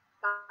be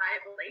by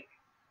the lake,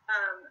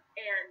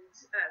 and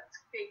it's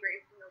Bay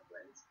Grave from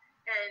Oakland,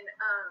 and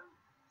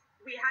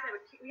we had a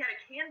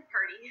can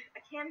party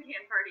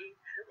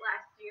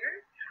last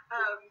year,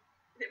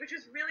 which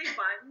was really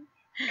fun.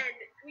 And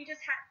we just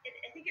had,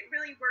 I think it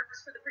really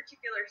works for the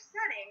particular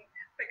setting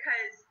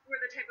because we're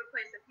the type of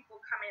place that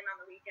people come in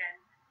on the weekend,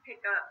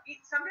 pick up.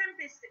 Sometimes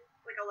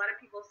like a lot of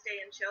people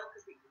stay and chill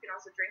because you can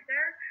also drink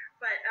there.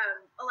 But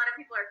a lot of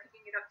people are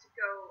picking it up to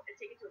go and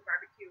take it to a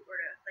barbecue or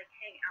to like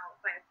hang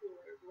out by a pool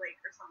or the lake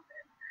or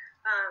something.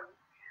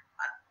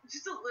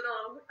 Just a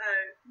little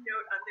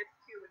note on this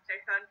too, which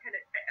I found kind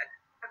of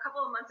a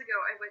couple of months ago.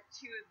 I went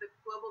to the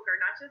Global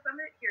Garnacha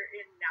Summit here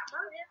in Napa,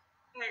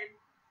 and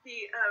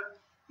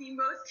the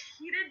most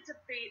heated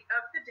debate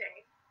of the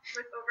day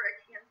was over a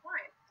canned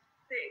wine.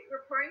 They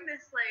were pouring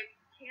this like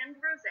canned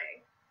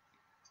rosé.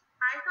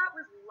 I thought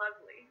was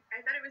lovely.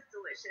 I thought it was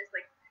delicious,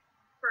 like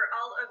for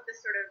all of the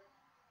sort of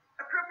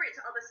appropriate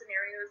to all the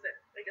scenarios that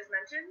I just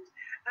mentioned.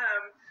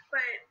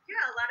 But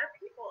yeah, a lot of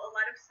people, a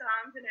lot of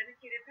somms and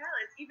educated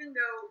palates, even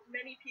though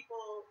many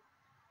people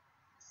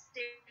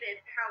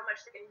stated how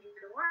much they enjoyed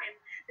the wine,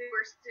 they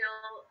were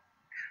still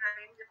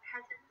kind of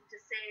hesitant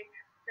to say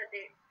that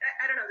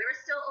I don't know, there was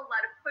still a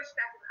lot of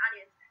pushback in the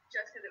audience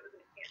just because it was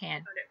in a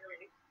can. I found it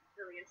really,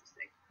 really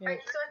interesting. Right.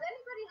 So has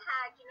anybody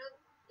had, you know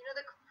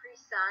the Capri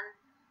Sun?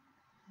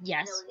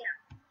 Yes.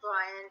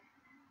 Brian.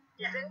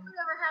 Has anyone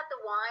ever had the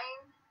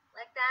wine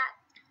like that?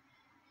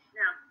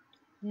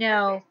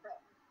 No. Okay, so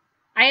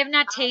I have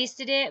not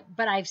tasted it,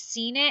 but I've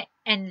seen it,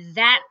 and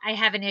that I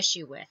have an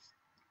issue with.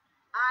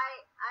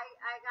 I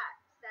got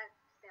sent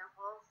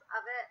samples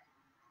of it.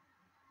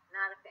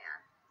 Not a fan.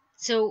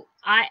 So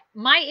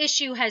my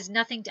issue has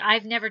nothing to,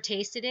 I've never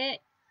tasted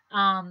it.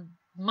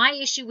 My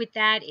issue with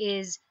that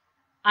is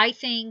I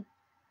think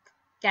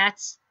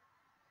that's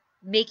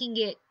making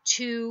it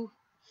too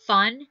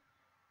fun,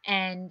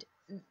 and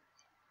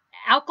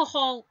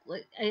alcohol,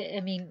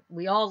 I mean,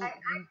 we love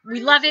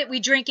it,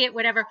 we drink it,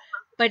 whatever,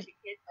 but It's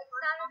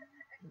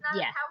not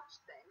a couch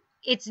thing.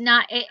 It's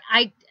not,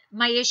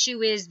 my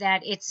issue is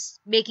that it's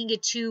making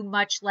it too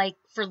much like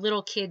for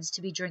little kids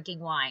to be drinking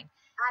wine.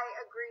 I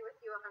agree with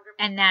you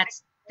 100%. And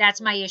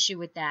that's my issue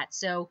with that.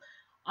 So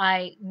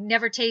I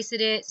never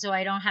tasted it, so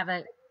I don't have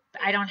a.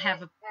 I was not a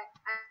fan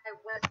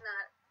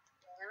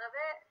of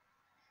it.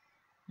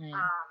 And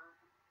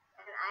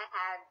I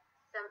had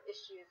some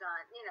issues on,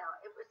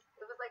 it was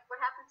like what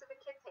happens if a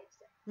kid takes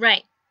it?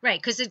 Right,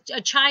 because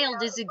a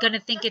child isn't going to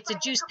think it's a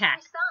juice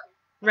pack.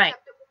 Right.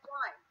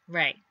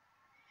 Right.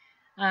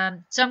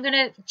 So I'm going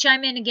to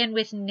chime in again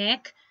with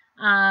Nick.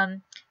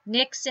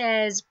 Nick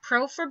says,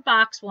 pro for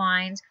box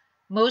wines,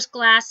 most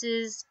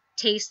glasses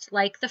taste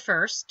like the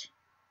first.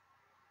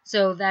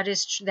 So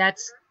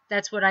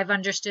that's what I've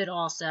understood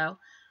also.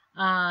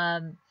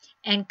 And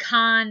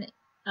con,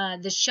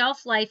 the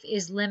shelf life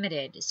is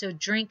limited. So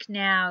drink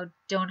now,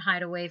 don't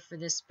hide away for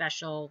this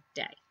special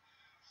day.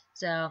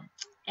 So,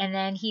 and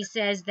then he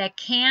says that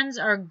cans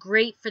are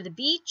great for the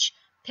beach,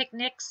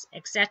 picnics,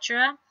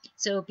 etc.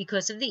 So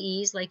because of the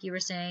ease, like you were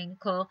saying,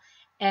 Nicole,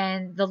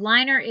 and the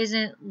liner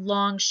isn't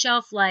long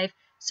shelf life,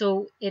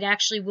 so it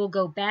actually will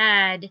go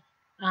bad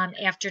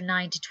after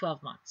 9 to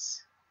 12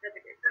 months. That's a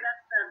good point. So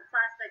that's the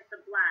plastic, the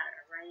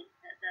bladder, right?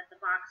 That the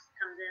box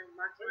comes in.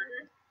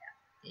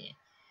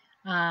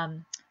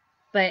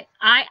 But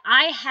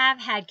I have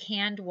had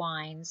canned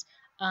wines,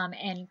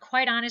 and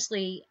quite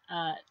honestly,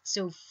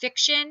 so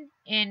Fiction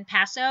in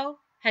Paso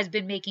has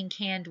been making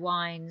canned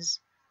wines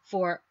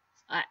for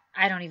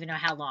I don't even know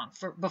how long.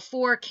 For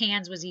before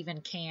cans was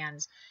even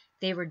cans,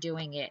 they were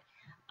doing it,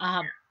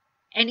 and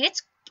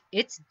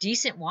it's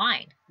decent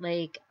wine.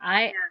 Like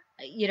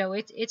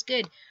it's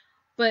good.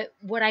 But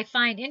what I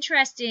find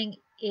interesting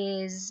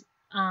is,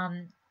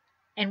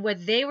 and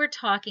what they were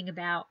talking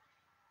about,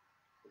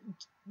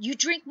 you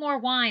drink more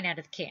wine out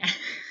of the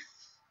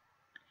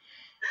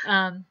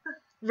can.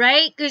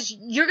 Right? Because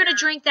you're going to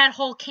drink that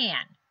whole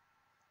can.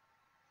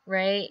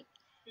 Right?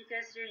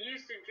 Because you're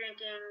used to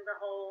drinking the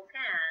whole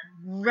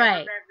can.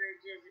 Right.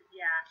 Beverages,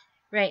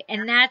 Right.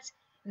 And that's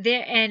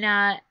there. And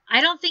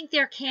I don't think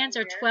their cans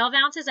are 12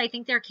 ounces. I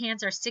think their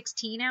cans are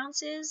 16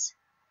 ounces.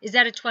 Is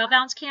that a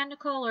 12-ounce can,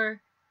 Nicole?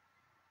 Or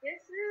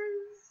this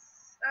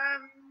is, I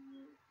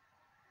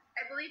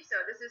believe so.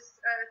 This is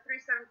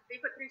they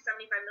put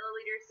 375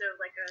 milliliters, so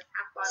like a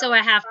half bottle. So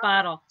a half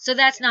bottle. So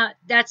that's not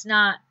bad.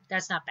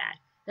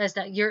 That's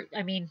not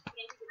I mean. I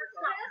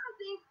also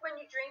think when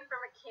you drink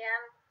from a can,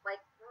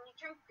 like when you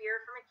drink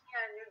beer from a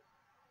can,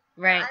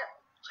 you're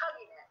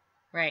chugging it.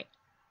 Right.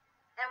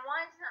 And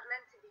wine's not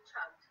meant to be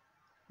chugged.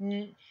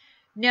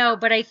 No,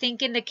 but I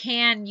think in the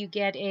can you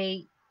get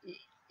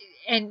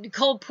and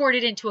Nicole poured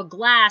it into a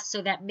glass,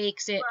 so that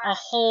makes it a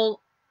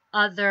whole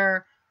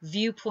other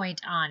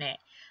viewpoint on it.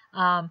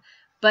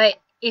 But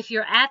if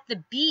you're at the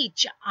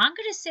beach, I'm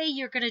going to say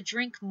you're going to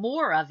drink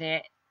more of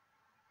it.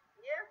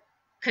 Yeah.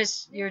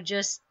 Because you're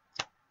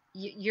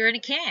in a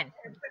can.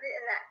 And put it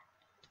in that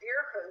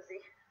beer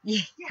cozy.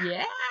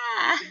 Yeah.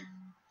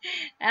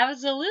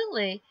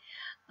 Absolutely.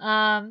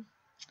 I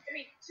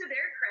mean, to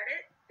their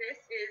credit, this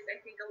is, I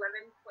think,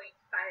 11.5%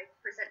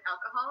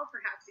 alcohol,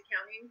 perhaps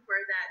accounting for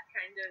that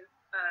kind of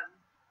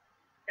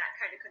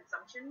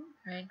consumption.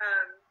 Right.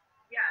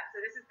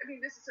 So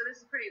this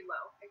is pretty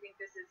low. I think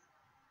this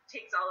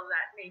takes all of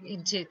that maybe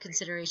into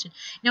consideration.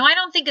 Now, I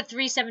don't think a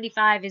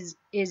 375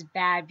 is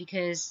bad,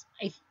 because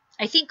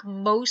I think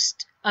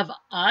most of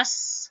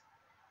us,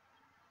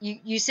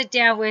 you sit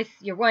down with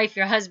your wife,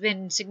 your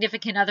husband,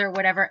 significant other,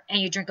 whatever,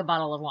 and you drink a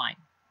bottle of wine.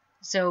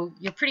 So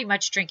you're pretty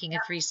much drinking a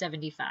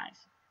 375.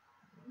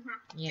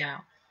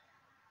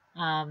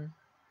 Mm-hmm.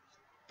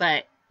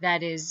 But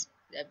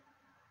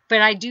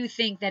I do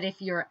think that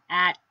if you're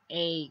at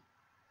a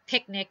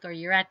picnic or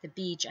you're at the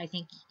beach, I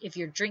think if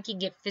you're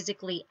drinking it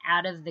physically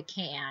out of the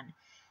can,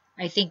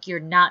 I think you're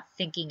not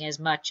thinking as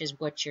much as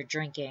what you're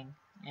drinking,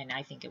 and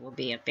I think it will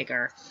be a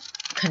bigger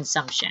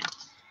consumption.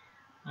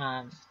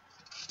 All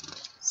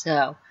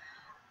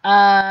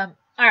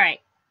right.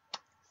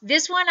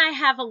 This one I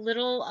have a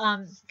little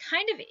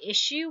kind of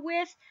issue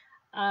with,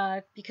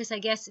 because I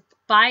guess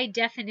by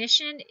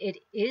definition it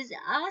is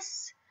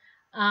us,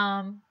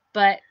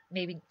 but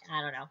maybe,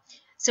 I don't know.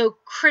 So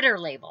critter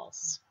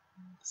labels.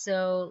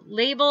 So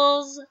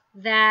labels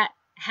that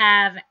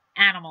have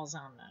animals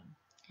on them.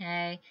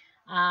 Okay.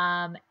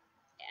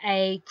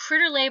 A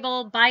critter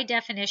label by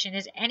definition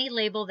is any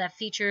label that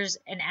features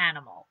an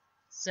animal.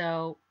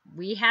 So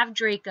we have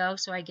Draco,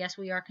 so I guess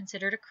we are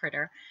considered a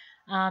critter.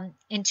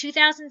 In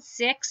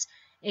 2006,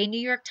 a New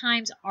York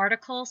Times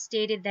article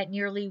stated that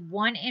nearly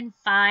 1 in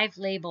 5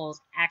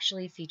 labels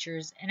actually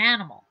features an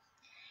animal.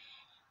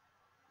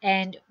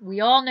 And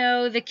we all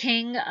know the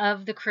king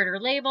of the critter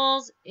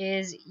labels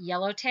is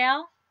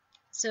Yellowtail.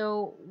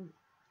 So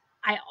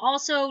I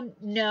also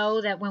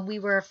know that when we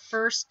were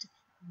first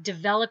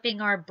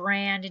developing our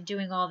brand and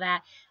doing all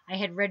that, I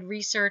had read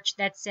research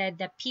that said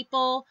that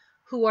people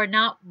who are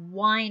not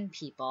wine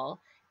people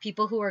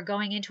who are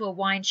going into a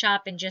wine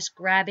shop and just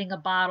grabbing a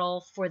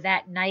bottle for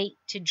that night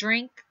to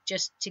drink,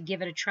 just to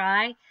give it a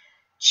try,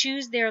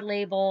 choose their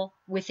label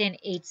within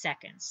 8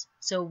 seconds.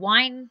 So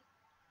wine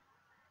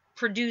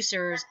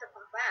producers... It has to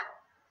pop out.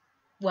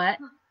 What?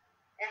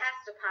 It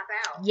has to pop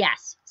out.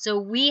 Yes. So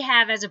we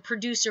have, as a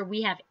producer,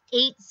 we have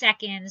 8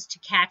 seconds to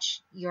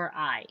catch your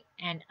eye.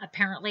 And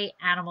apparently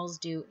animals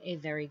do a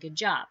very good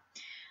job.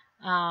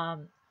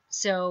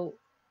 So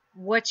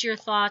what's your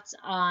thoughts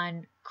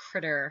on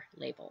critter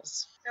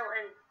labels? So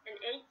an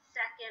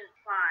 8-second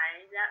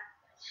fly, that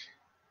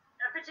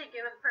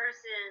particular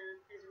person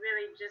is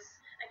really just,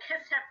 I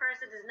guess that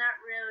person is not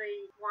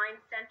really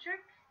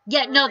wine-centric.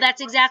 Yeah, no,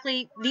 that's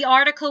exactly, the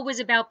article was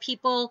about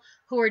people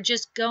who are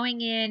just going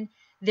in,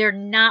 they're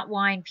not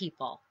wine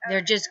people. Okay.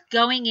 They're just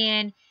going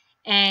in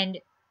and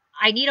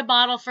I need a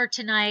bottle for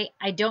tonight.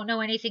 I don't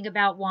know anything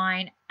about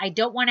wine. I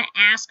don't want to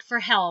ask for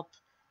help.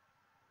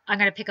 I'm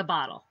going to pick a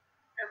bottle.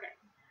 Okay.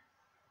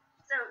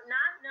 So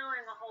not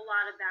knowing a whole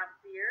lot about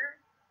beer,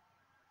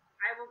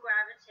 I will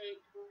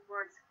gravitate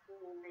towards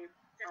cool labels.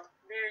 So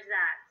there's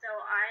that. So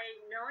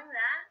knowing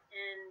that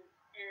and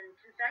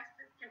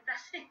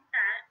confessing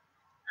that,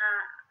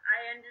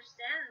 I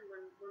understand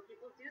when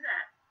people do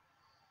that.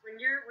 When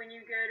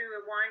you go to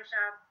a wine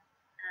shop,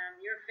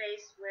 you're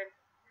faced with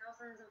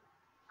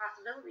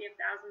possibility of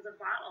thousands of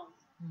bottles.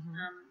 Mm-hmm.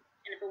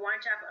 And if a wine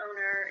shop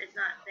owner is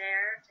not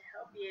there to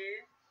help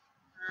you,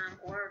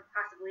 or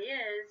possibly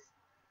is,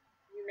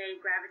 you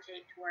may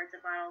gravitate towards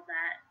a bottle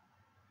that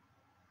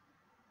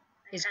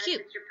Is kind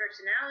cute. of fits your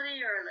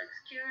personality or looks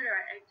cute, or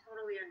I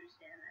totally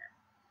understand that.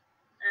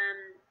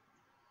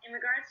 In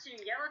regards to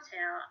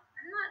Yellowtail,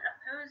 I'm not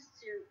opposed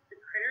to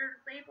the critter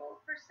label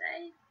per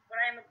se.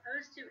 What I'm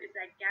opposed to is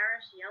that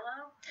garish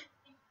yellow. I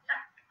hate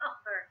that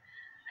color.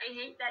 I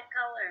hate that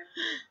color.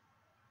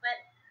 But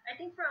I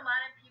think for a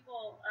lot of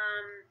people,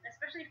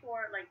 especially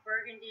for like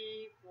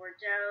Burgundy,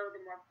 Bordeaux,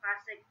 the more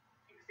classic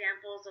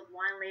examples of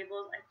wine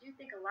labels, I do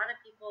think a lot of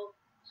people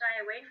shy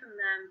away from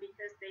them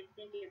because they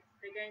think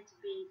they're going to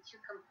be too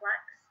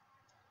complex.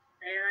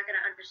 They're not going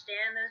to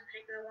understand those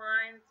particular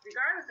wines,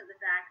 regardless of the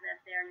fact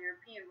that they're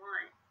European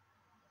wines.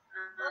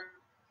 Well,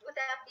 with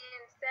that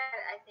being said,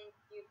 I think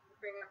you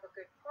bring up a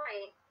good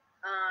point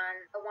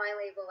on a wine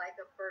label like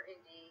a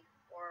Burgundy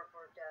or a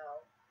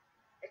Bordeaux.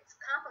 It's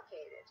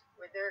complicated,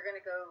 where they're going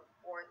to go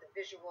for the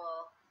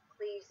visual,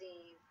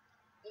 pleasing,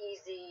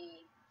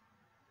 easy.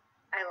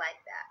 I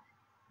like that.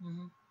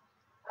 Mm-hmm.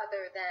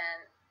 Other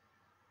than,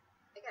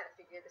 I got to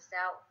figure this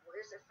out.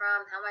 Where's it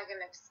from? How am I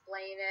going to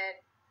explain it?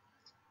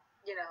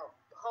 You know,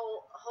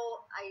 whole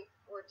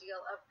ordeal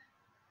of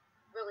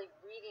really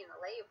reading the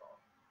label.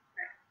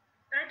 Right.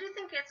 But I do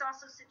think it's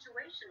also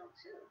situational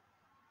too.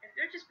 If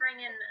they're just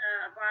bringing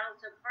a bottle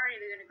to a party,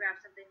 they're going to grab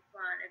something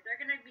fun. If they're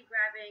going to be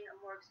grabbing a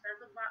more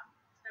expensive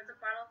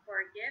bottle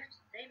for a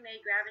gift, they may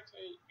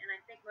gravitate, and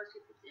I think most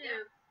people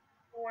do,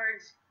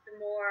 towards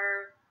the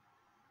more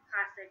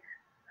classic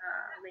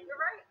label. You're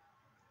right.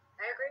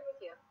 I agree with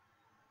you.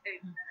 I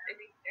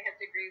think I have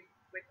to agree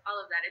with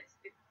all of that. It's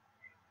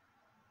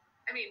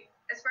I mean,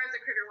 as far as the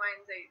critter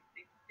wines, I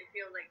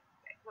feel like,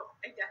 well,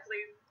 I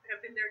definitely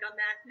have been there, done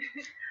that.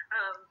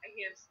 I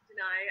can't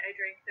deny I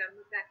drank them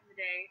back in the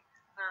day.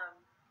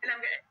 And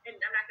I'm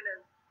not gonna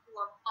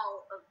lump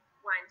all of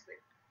wines with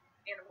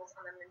animals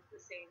on them into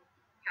the same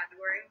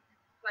category.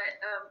 But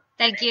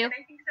Thank you.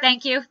 Exactly.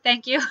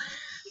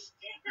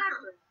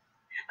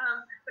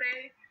 But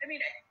I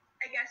mean,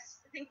 I guess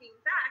thinking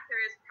back,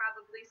 there is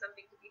probably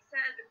something to be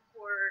said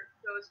for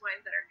those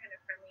wines that are kind of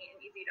friendly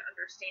and easy to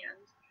understand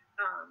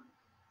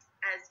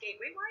as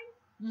gateway wines.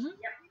 Mm-hmm.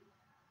 Yep.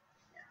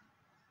 Yeah.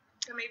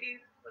 So maybe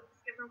let's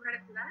give them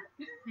credit for that.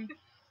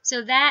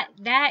 So that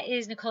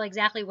is, Nicole,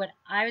 exactly what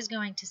I was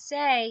going to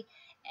say.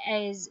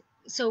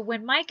 So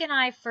when Mike and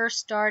I first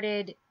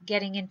started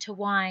getting into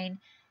wine,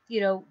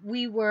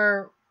 we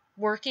were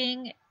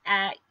working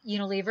at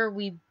Unilever.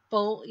 We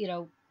both,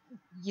 you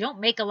don't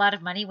make a lot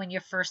of money when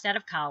you're first out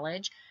of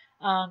college.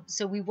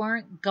 So we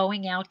weren't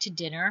going out to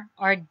dinner.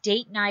 Our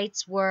date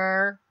nights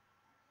were,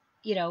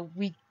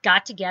 we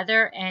got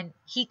together and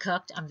he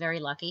cooked. I'm very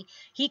lucky.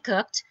 He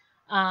cooked.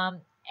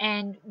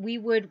 And we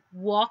would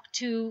walk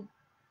to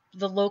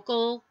the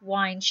local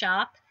wine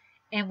shop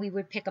and we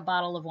would pick a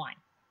bottle of wine.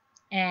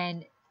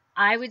 And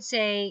I would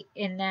say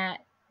in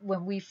that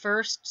when we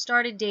first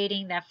started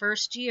dating that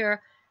first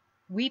year,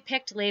 we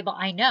picked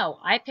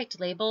I picked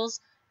labels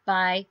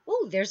by,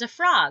 ooh, there's a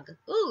frog.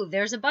 Ooh,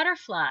 there's a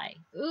butterfly.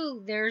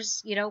 Ooh,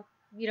 there's,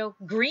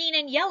 green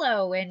and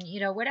yellow and,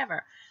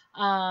 whatever.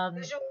 Visually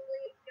appealing.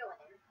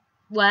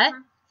 What?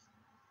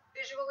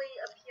 Visually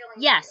appealing.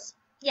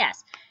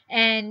 Yes.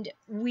 And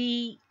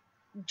we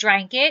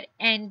drank it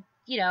and,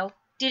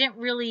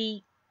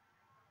 we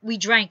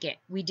drank it.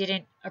 We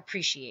didn't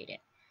appreciate it.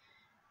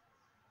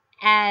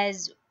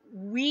 As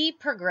we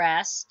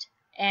progressed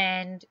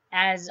and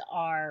as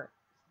our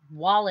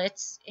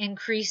wallets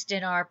increased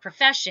in our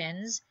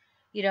professions,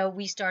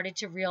 we started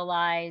to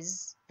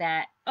realize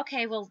that,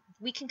 okay, well,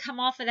 we can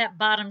come off of that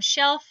bottom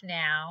shelf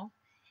now.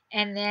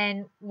 And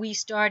then we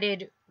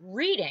started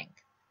reading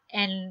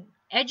and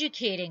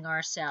educating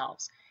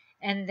ourselves.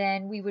 And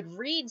then we would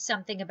read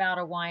something about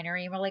a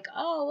winery and we're like,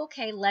 oh,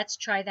 okay, let's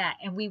try that.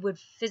 And we would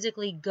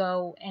physically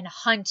go and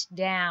hunt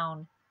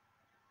down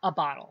a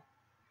bottle.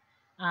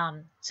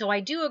 So I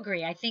do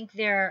agree. I think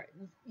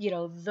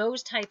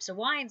those types of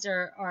wines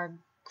are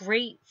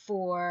great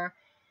for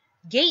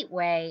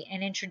gateway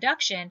and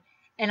introduction.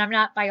 And I'm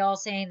not by all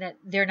saying that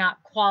they're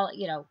not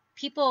quality,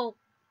 people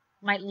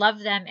might love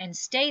them and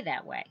stay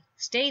that way,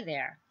 stay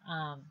there.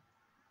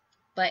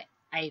 But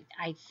I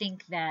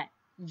think that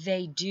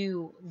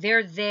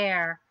they're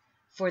there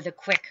for the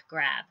quick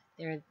grab.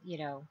 They're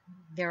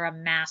a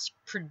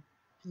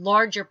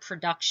larger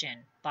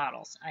production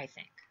bottles, I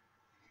think.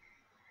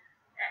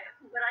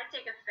 What I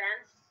take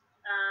offense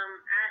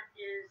at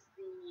is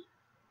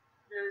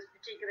those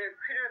particular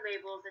critter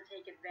labels that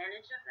take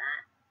advantage of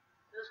that.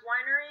 Those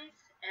wineries,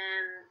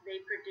 and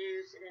they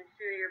produce an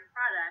inferior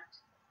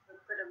product, but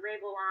put a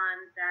label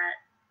on that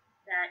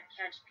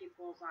catch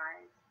people's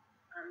eyes.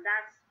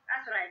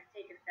 That's what I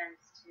take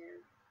offense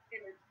to,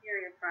 an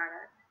inferior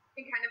product.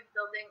 And kind of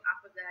building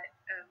off of that,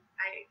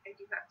 I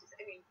do have to say,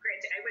 I mean,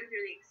 granted, I went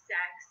through the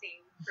exact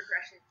same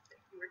progression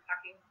that you were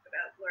talking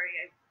about, Lori.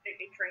 I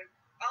drank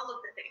all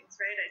of the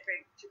things, right? I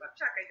drank Chubak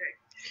Chuck, I drank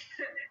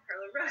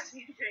Carlo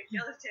Rossi, I drank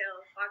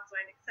Yellowtail, Fox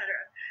wine, etc.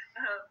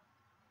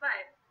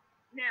 But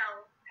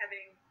now,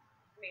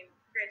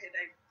 granted,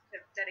 I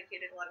have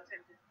dedicated a lot of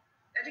time to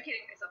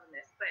educating myself in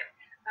this, but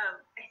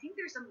I think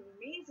there's some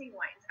amazing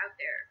wines out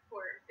there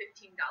for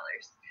 $15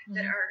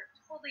 that are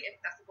totally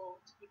accessible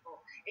to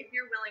people. If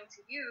you're willing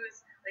to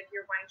use like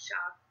your wine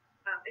shop,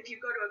 if you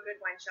go to a good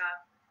wine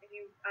shop, if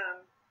you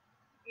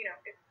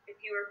if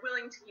you are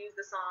willing to use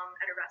the song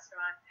at a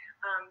restaurant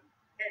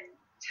and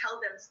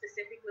tell them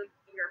specifically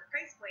your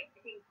price point,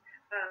 I think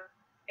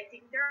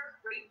there are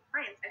great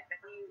wines at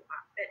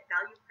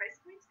value price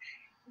points.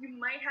 You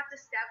might have to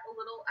step a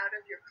little out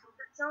of your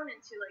comfort zone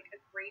into like a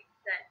grape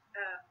that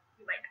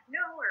you might not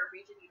know or a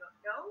region you don't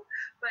know,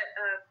 but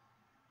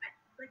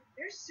like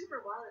there's super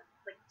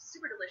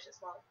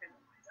delicious wallet friendly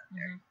wines out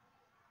there.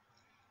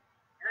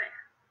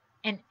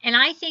 And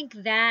I think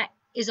that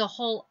is a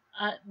whole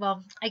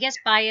well, I guess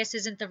bias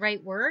isn't the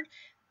right word,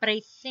 but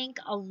I think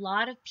a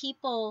lot of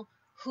people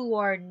who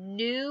are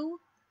new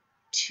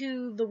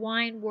to the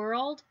wine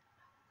world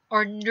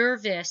are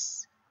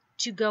nervous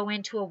to go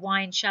into a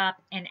wine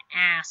shop and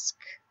ask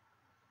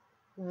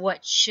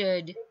what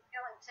should. They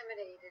feel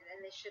intimidated,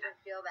 and they shouldn't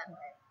feel that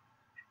way.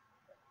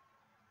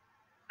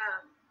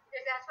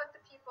 Because that's what the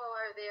people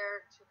are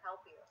there to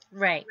help you.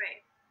 Right.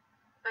 Right.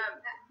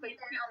 But then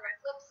on the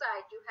flip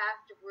side, you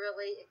have to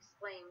really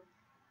explain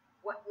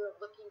what you're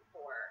looking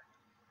for,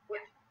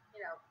 what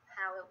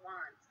palate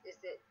wants.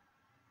 Is it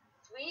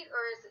sweet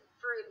or is it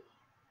fruity?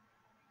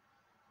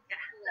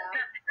 Yeah,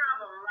 that's the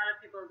problem. A lot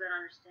of people don't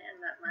understand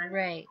that language.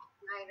 Right.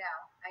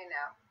 I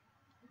know.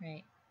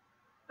 Right.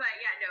 But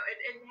yeah, no,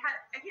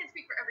 I can't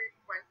speak for every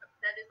wine shop.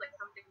 That is like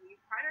something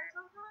we pride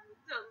ourselves on.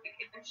 So like,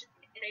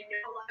 and I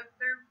know a lot of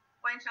other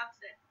wine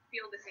shops that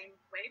feel the same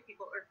way.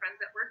 People or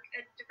friends that work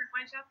at different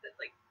wine shops that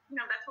like,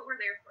 that's what we're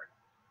there for.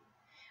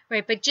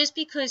 Right, but just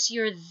because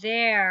you're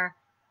there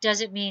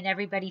doesn't mean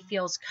everybody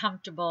feels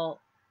comfortable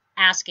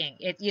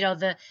asking. It,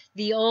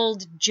 the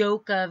old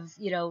joke of,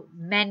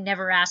 men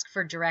never ask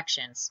for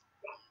directions.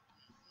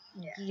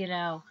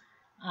 Yeah.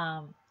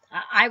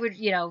 I would,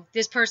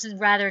 this person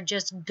rather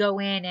just go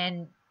in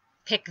and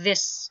pick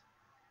this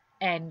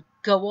and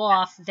go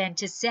off than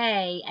to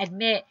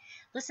admit,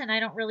 listen, I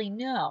don't really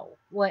know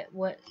what.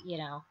 But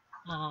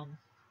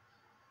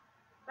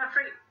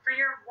for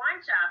your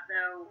wine shop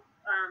though,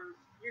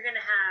 you're gonna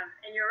have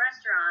in your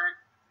restaurant,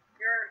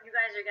 you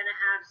guys are gonna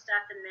have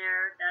stuff in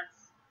there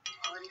that's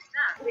quality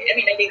stuff. I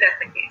mean, I think that's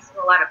the case in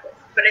a lot of places,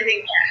 but I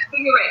think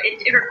you're right.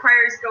 It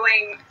requires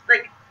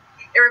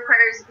it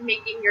requires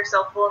making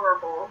yourself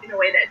vulnerable in a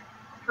way that,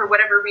 for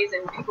whatever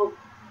reason, people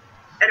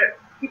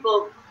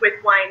with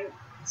wine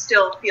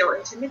still feel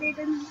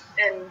intimidated,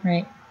 and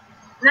right.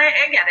 And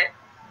I get it.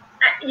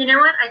 You know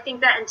what? I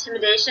think that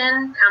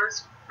intimidation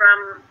comes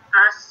from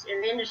us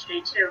in the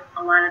industry too.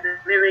 A lot of it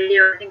really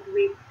do. I think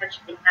we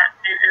educate that,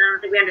 and I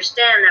don't think we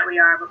understand that we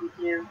are, but we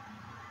do.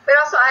 But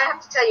also, I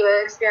have to tell you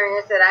an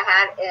experience that I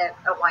had at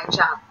a wine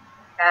shop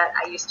that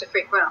I used to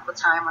frequent all the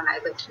time when I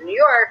lived in New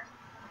York.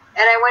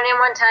 And I went in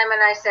one time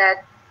and I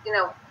said,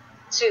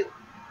 to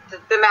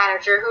the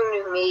manager who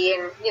knew me,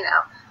 and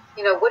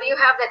what do you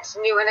have that's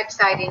new and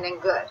exciting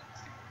and good?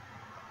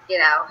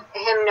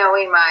 Him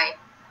knowing my,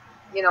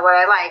 what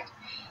I liked.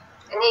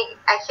 And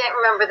I can't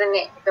remember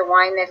the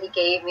wine that he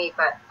gave me,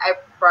 but I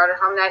brought it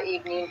home that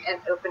evening and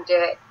opened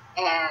it,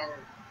 and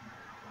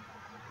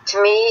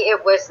to me,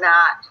 it was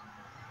not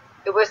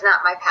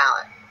my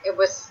palate. It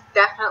was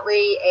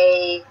definitely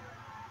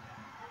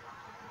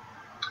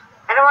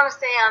I don't want to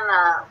say on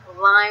the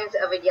lines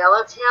of a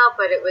yellowtail,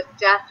 but it was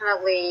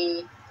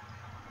definitely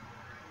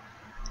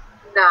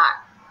not,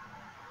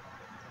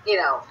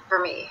 for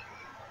me.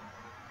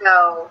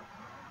 So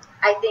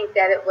I think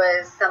that it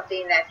was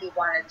something that he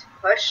wanted to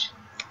push.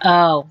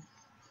 Oh.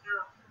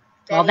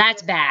 Well,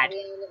 that's bad.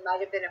 It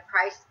might have been a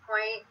price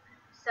point.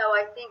 So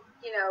I think,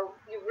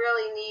 you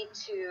really need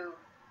to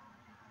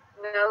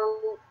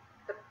know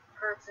the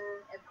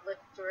person at the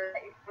liquor store.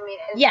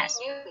 And yes.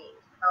 He knew me.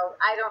 So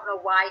I don't know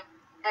why.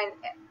 And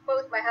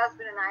both my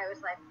husband and I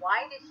was like,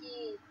 why did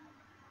he,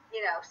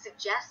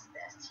 suggest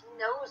this? He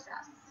knows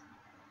us.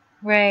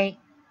 Right.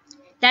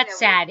 That's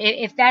sad.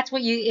 If that's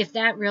what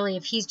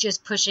if he's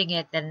just pushing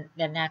it, then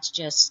that's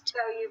just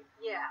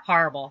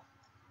horrible.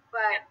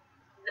 But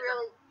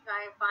really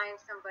try and find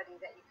somebody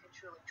that you can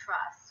truly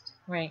trust.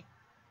 Right.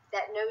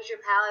 That knows your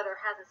palate or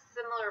has a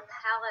similar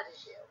palate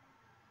as you.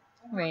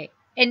 Right.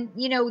 And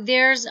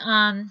there's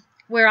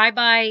where I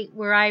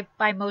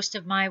buy most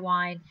of my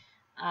wine,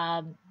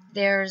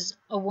 there's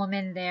a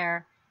woman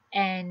there,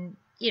 and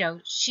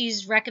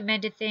she's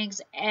recommended things,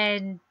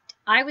 and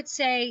I would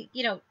say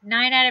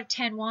 9 out of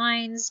 10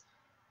 wines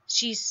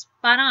she's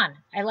spot on.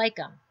 I like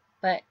them,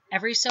 but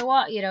every so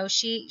often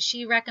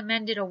she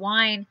recommended a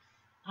wine,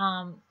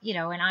 and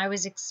I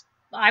was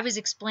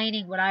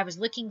explaining what I was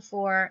looking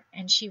for,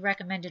 and she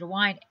recommended a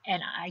wine,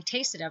 and I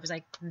tasted it. I was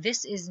like,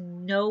 this is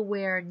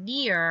nowhere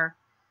near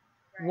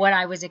what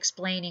I was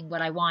explaining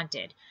what I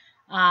wanted.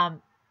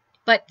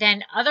 But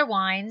then other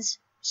wines,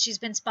 she's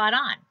been spot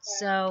on.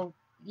 So,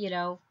 This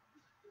bound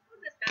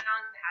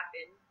to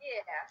happen.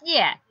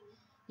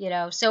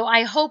 Yeah. So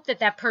I hope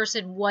that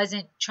person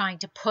wasn't trying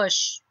to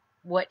push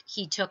what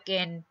he took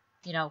in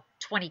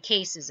 20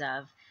 cases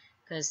of,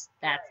 because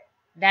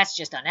that's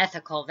just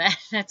unethical.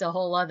 That's a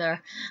whole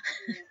other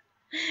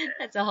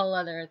that's a whole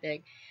other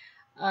thing.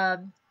 All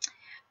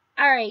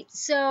right,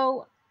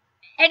 so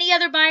any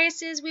other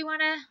biases we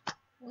want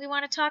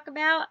to talk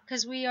about,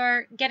 because we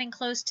are getting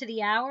close to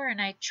the hour,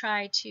 and I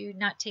try to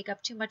not take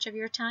up too much of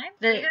your time.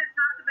 Are you going to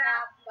talk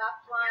about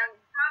wine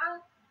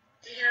bottle?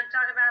 Are you going to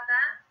talk about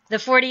that? The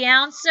 40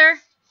 ouncer.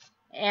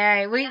 All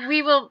right,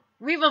 we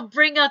will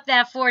bring up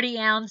that 40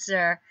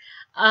 ouncer.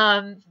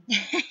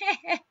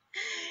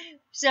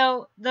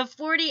 So the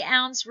 40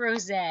 ounce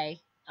rosé,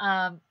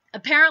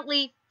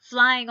 apparently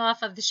flying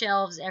off of the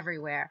shelves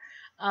everywhere.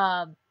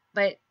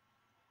 But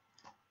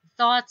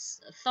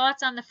thoughts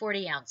on the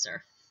 40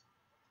 ouncer.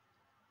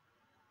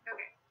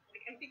 Okay,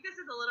 I think this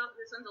one's a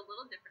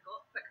little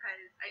difficult,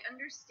 because I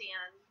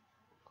understand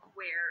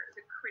where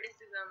the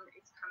criticism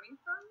is coming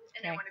from,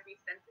 and I want to be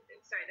sensitive.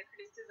 Sorry, the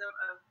criticism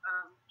of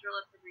drill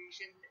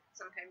abbreviation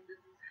sometimes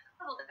is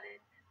leveled at it,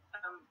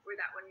 where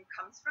that one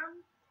comes from.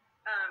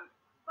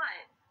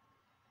 But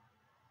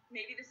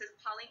maybe this is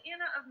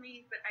Pollyanna of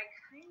me, but I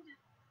kind of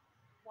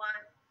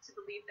want to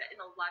believe that in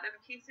a lot of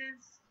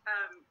cases,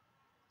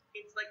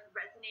 it's like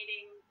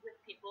resonating with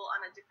people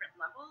on a different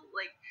level.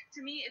 Like,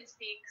 to me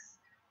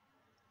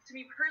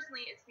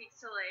personally, it speaks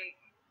to like,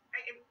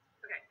 I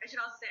should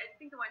also say, I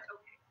think the wine's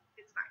okay.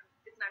 It's fine.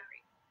 It's not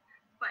great,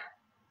 but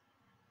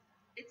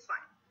it's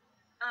fine.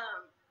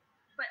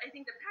 But I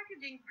think the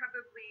packaging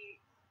probably,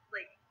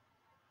 like,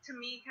 to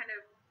me, kind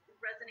of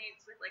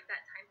resonates with like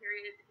that time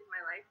period in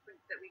my life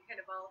that we kind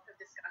of all have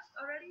discussed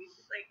already,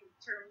 like in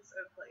terms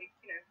of like,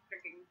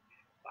 drinking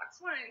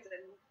box wines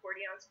and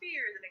 40-ounce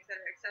beers and et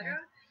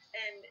cetera,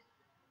 and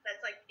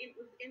that's like it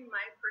was in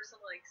my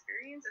personal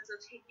experience. And so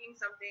taking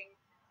something,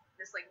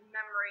 this like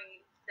memory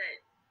that,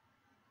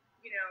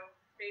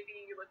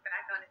 maybe you look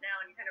back on it now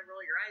and you kind of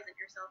roll your eyes at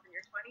yourself in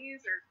your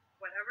 20s or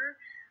whatever,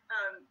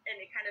 and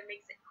it kind of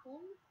makes it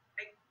cool.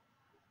 I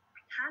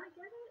kind of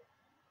get it,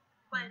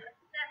 but that's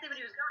exactly what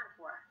he was going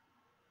for.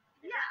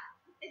 Yeah,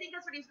 I think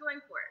that's what he's going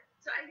for.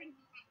 So I think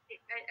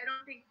I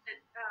don't think that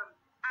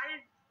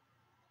I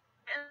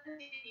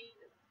see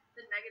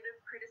the negative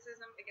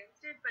criticism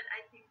against it, but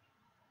I think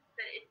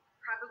that it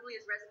probably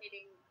is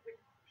resonating with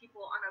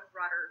people on a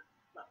broader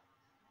level.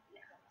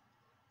 Yeah,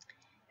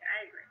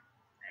 I agree.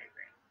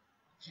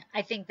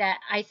 I think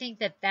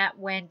that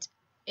went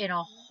in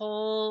a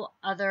whole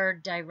other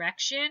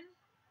direction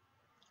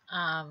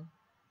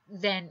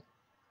than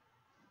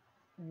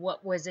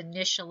what was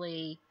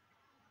initially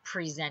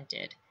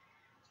presented.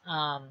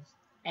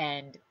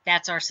 And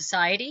that's our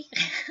society,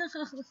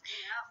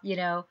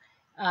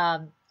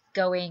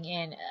 going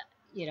in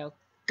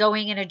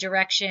a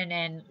direction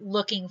and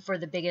looking for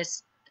the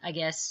biggest, I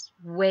guess,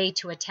 way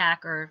to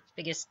attack, or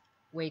biggest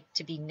way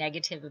to be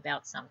negative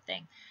about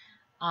something.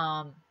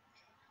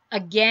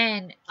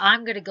 Again,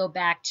 I'm going to go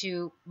back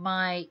to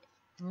my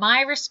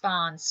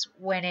response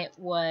when it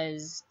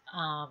was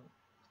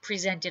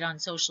presented on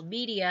social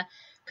media,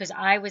 because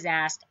I was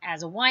asked,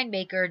 as a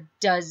winemaker,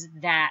 does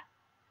that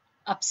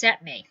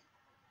upset me?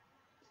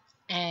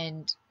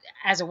 And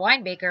as a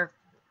winemaker,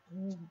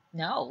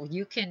 no,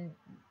 you can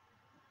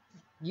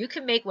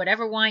make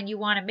whatever wine you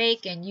want to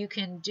make, and you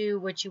can do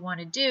what you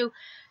want to do.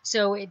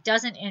 So it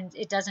doesn't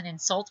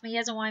insult me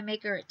as a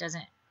winemaker. It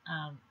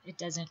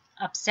doesn't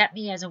upset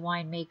me as a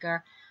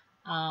winemaker.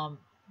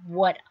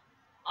 What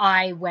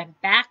I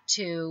went back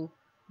to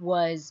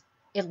was,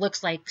 it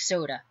looks like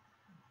soda.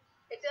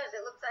 It does.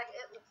 It looks like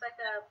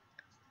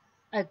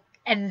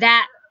and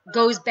that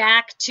goes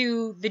back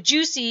to the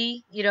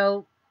juicy,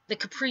 the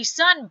Capri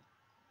Sun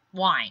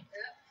wine.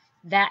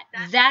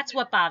 That's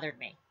what bothered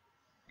me.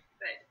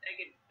 But I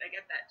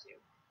get that too.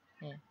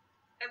 Yeah.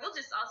 I will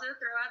just also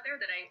throw out there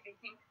that I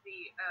think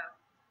the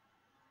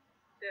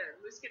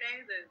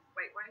Muscadet, the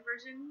white wine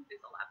version,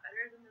 is a lot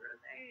better than the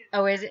rosé.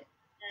 Oh, is it?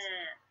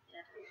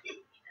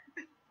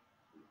 Yeah.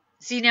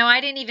 See, now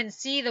I didn't even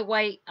see the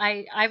white.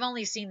 I've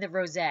only seen the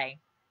rosé.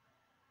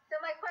 So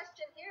my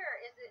question here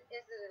is it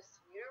a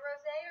sweeter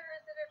rosé or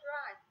is it a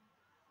dry?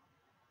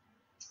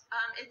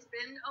 It's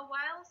been a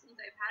while since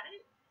I've had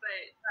it,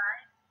 but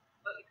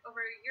like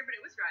over a year, but it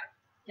was dry.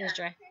 It was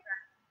dry.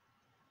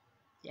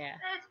 Yeah.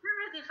 It's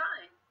perfectly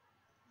fine.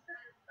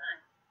 It's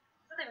fine.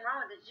 Nothing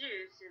wrong with the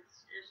juice.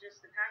 It's just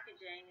the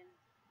packaging, and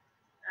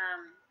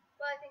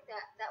well, I think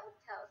that would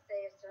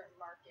say a certain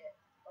market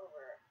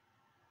over.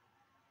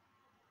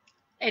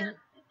 And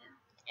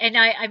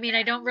I mean,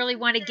 I don't really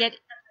want to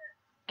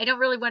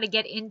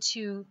get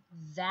into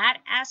that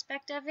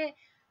aspect of it,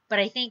 but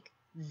I think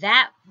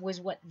that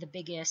was what the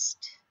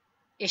biggest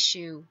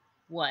issue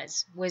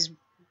was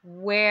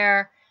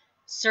where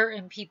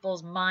certain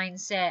people's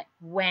mindset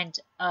went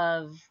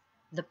of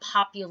the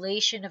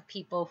population of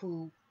people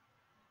who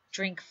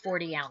drink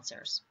 40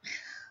 ounces.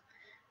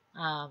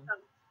 And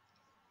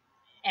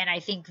I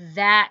think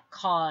that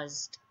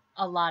caused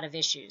a lot of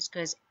issues,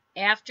 because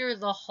after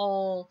the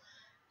whole,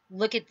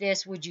 look at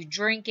this, would you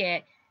drink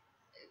it?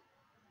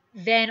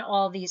 Then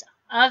all these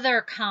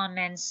other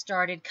comments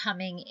started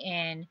coming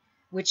in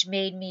which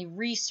made me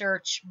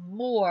research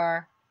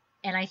more,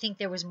 and I think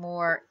there was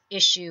more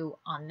issue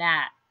on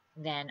that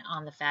than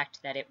on the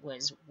fact that it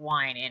was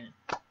wine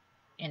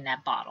in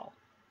that bottle.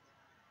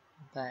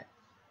 But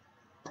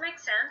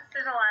makes sense.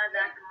 There's a lot of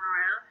that going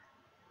around.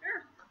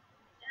 Sure.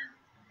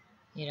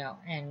 Yeah. You know,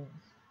 and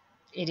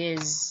it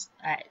is,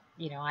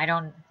 you know, I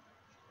don't,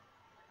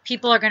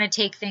 people are going to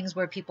take things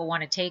where people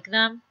want to take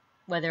them,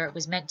 whether it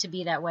was meant to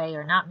be that way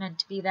or not meant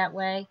to be that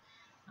way.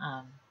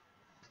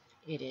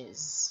 It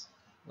is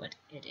what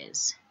it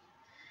is.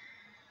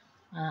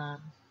 People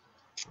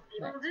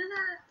do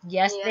that.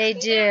 Yes, they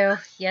do.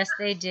 Yes,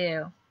 they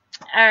do.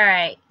 All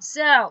right.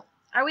 So,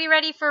 are we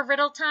ready for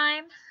riddle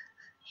time?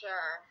 Sure.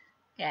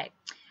 Okay.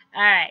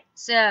 All right.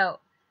 So,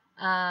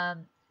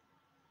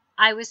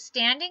 I was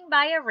standing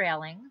by a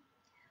railing,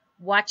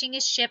 watching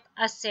a ship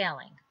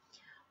a-sailing.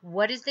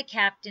 What is the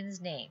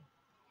captain's name?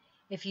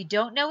 If you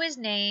don't know his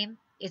name,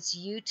 it's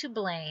you to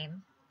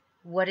blame.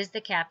 What is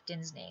the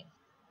captain's name?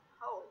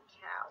 Holy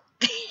cow.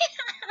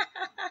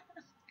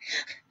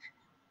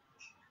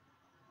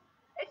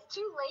 It's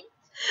too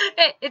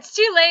late. It's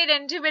too late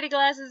and too many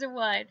glasses of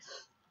wine.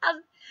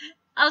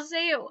 I'll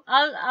say it.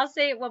 I'll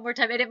say it one more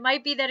time, and it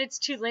might be that it's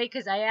too late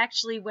because I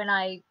actually, when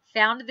I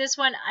found this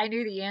one, I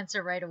knew the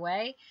answer right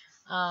away.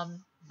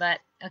 But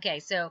okay,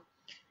 so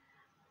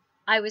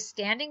I was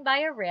standing by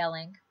a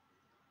railing,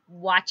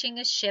 watching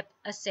a ship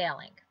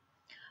a-sailing.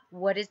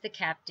 What is the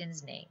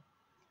captain's name?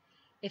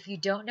 If you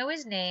don't know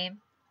his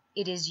name,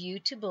 it is you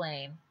to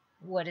blame.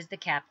 What is the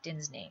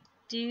captain's name?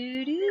 I'm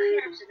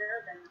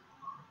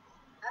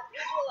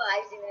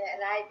visualizing it,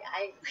 and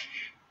I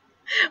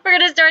We're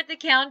gonna start the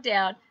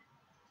countdown.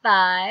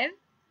 5,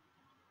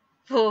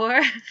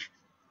 4,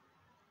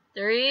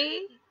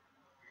 3,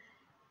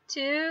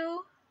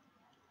 2,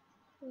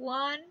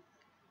 1.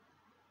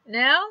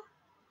 No?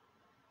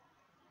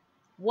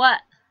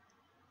 What?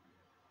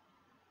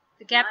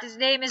 The captain's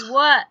name is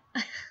what?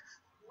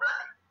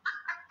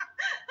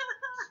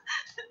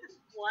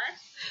 What?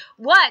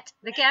 What?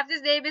 The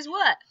captain's name is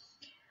what?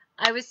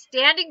 I was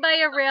standing by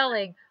a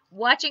railing,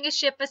 watching a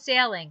ship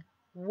a-sailing.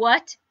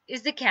 What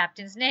is the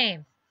captain's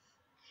name?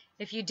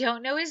 If you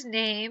don't know his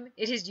name,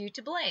 it is you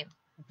to blame.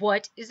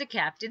 What is the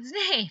captain's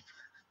name?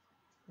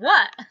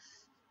 What?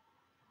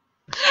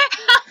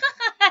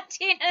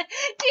 Tina,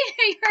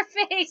 your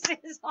face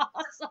is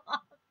awesome.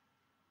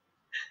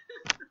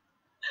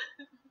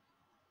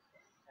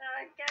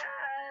 Oh,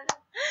 God.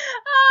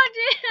 Oh,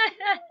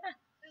 Tina.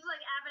 It's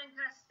like Abbott and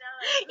Costello.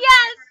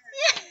 Yes.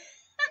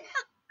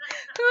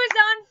 Who's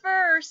on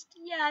first?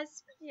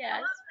 Yes. I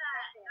Yes. love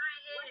that. I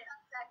hate it.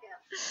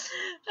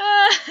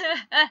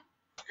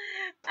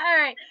 All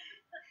right.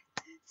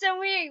 So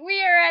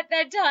we are at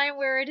that time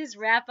where it is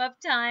wrap up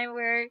time,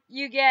 where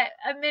you get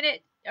a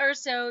minute or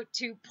so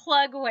to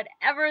plug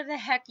whatever the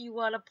heck you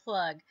want to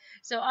plug.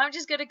 So I'm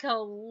just gonna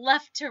go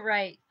left to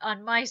right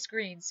on my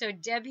screen. So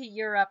Debbie,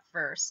 you're up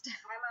first.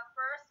 I'm up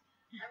first.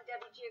 I'm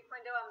Debbie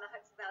Gioquindo. I'm the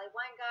Hudson Valley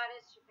Wine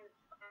Goddess. You can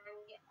find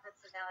me at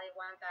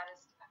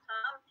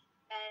hudsonvalleywinegoddess.com.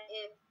 And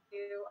if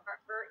you are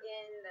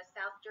in the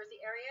South Jersey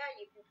area,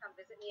 you can come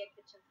visit me at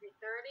Kitchen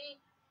 330,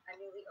 a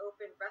newly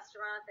opened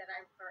restaurant that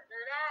I'm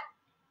partnered at.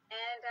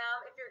 And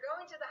if you're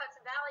going to the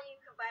Hudson Valley, you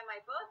can buy my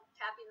book,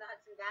 Tapping the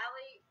Hudson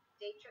Valley,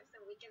 Day Trips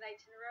and Weekend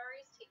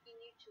Itineraries, taking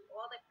you to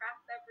all the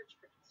craft beverage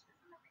producers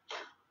in the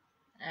region.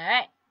 All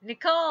right,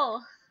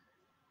 Nicole.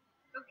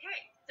 Okay,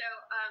 so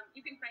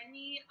you can find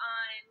me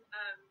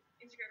on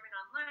Instagram and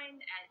online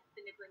at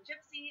the Nibbling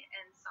Gypsy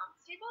and Psalms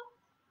Table,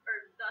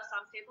 or the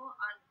Psalms Table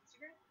on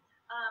Instagram.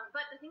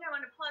 But the thing I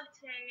want to plug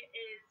today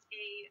is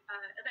a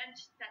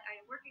event that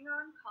I am working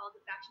on called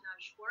the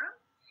Bachinage Forum.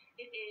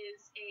 It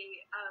is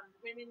a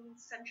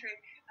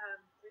women-centric,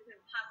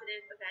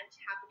 women-positive event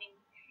happening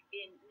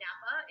in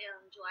Napa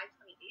on July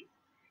 28th.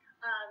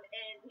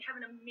 And we have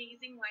an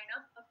amazing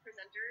lineup of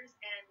presenters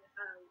and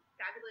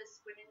fabulous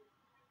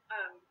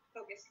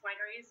women-focused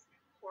wineries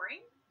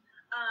touring.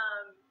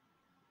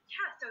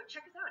 Yeah, so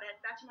check us out at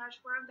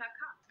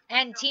bachinageforum.com.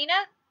 And so,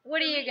 Tina,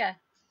 what do you got?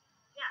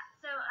 Yeah,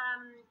 so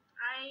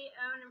I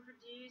own and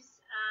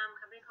produce a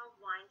company called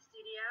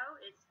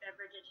Winestudio. It's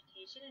beverage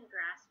education and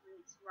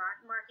grassroots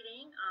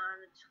marketing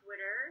on the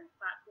Twitter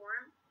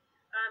platform.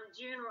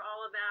 June, we're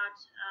all about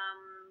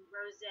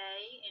rosé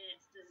and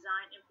its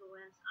design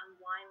influence on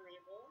wine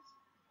labels.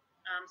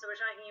 So we're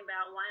talking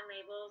about wine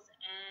labels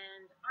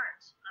and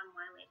art on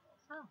wine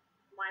labels. Oh.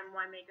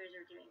 Winemakers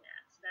are doing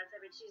that. So that's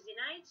every Tuesday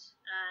night,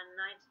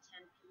 9 to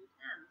 10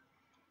 p.m.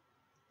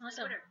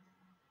 Awesome. Twitter.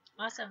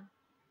 Awesome.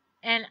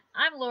 And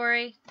I'm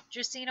Lori,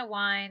 Dracaena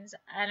Wines.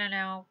 I don't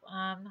know.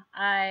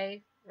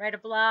 I write a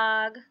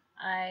blog.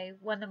 I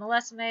won the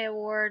Millesime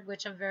Award,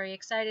 which I'm very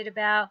excited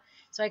about.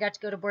 So I got to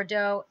go to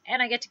Bordeaux,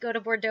 and I get to go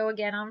to Bordeaux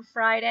again on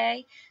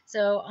Friday.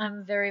 So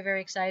I'm very, very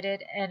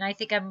excited. And I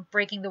think I'm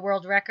breaking the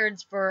world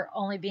records for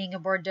only being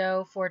in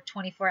Bordeaux for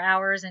 24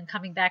 hours and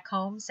coming back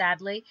home,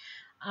 sadly.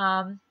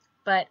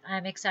 But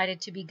I'm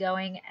excited to be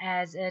going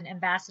as an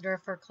ambassador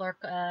for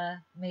Clerc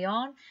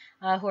Millon,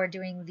 who are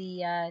doing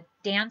the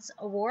Dance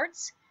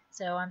Awards.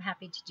 So I'm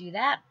happy to do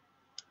that.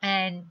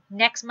 And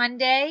next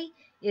Monday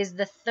is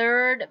the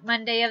third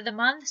Monday of the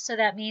month, so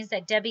that means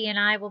that Debbie and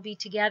I will be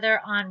together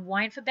on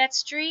Winefabet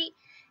Street,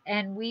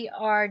 and we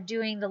are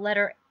doing the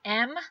letter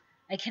M.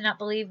 I cannot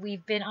believe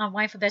we've been on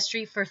Winefabet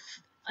Street for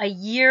a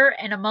year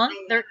and a month,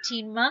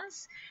 13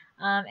 months,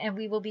 and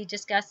we will be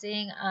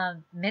discussing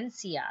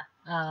Mencia.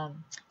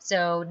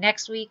 So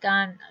next week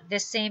on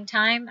this same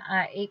time,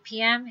 8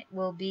 p.m.,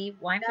 will be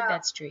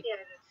Winefabet Street. Yeah.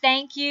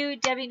 Thank you,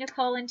 Debbie,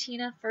 Nicole, and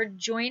Tina, for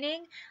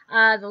joining.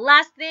 The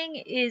last thing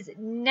is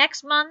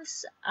next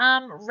month's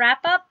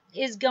wrap-up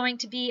is going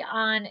to be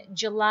on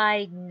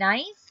July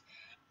 9th.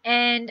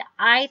 And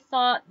I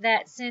thought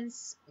that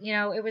since,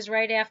 it was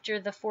right after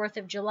the 4th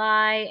of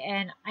July,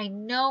 and I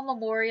know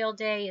Memorial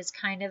Day is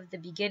kind of the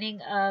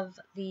beginning of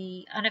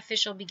the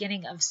unofficial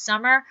beginning of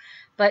summer,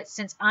 but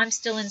since I'm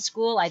still in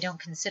school, I don't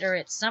consider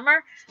it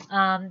summer.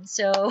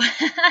 So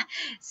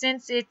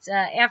since it's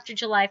after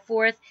July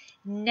 4th,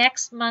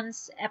 next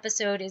month's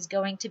episode is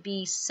going to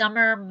be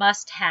summer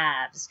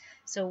must-haves.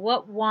 So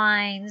what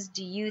wines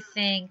do you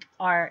think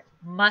are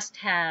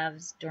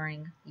must-haves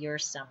during your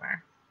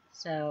summer?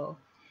 So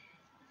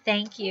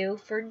thank you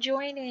for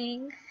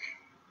joining.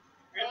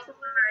 Thanks,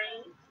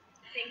 Lori.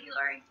 Thank you,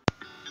 Lori.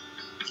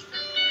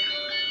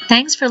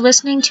 Thanks for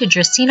listening to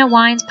Dracaena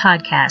Wines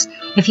Podcast.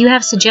 If you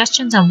have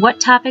suggestions on what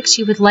topics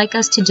you would like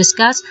us to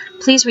discuss,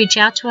 please reach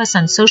out to us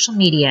on social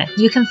media.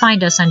 You can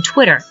find us on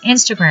Twitter,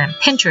 Instagram,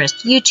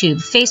 Pinterest,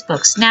 YouTube,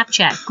 Facebook,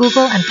 Snapchat,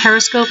 Google, and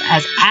Periscope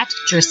as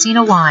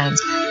 @Dracaena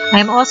Wines. I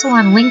am also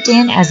on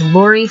LinkedIn as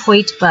Lori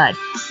Hoyt Budd,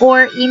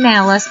 or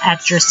email us at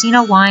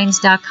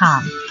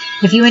dracaenawines.com.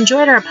 If you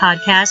enjoyed our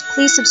podcast,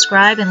 please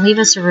subscribe and leave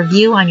us a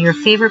review on your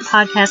favorite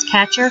podcast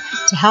catcher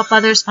to help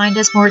others find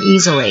us more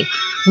easily.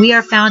 We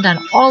are found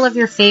on all of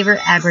your favorite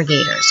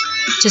aggregators.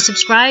 To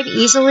subscribe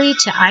easily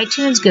to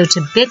iTunes, go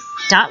to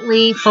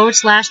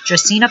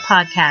bit.ly/Dracaena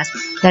Podcast.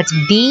 That's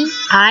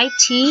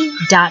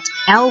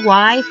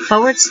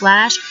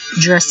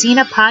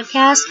bit.ly/Dracaena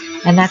Podcast.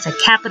 And that's a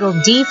capital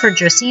D for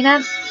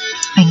Dracaena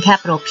and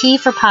capital P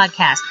for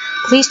podcast.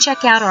 Please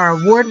check out our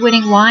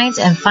award-winning wines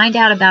and find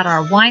out about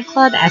our wine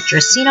club at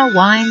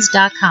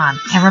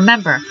dracaenawines.com. And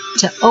remember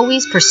to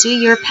always pursue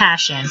your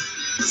passion.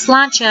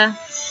 Slainte.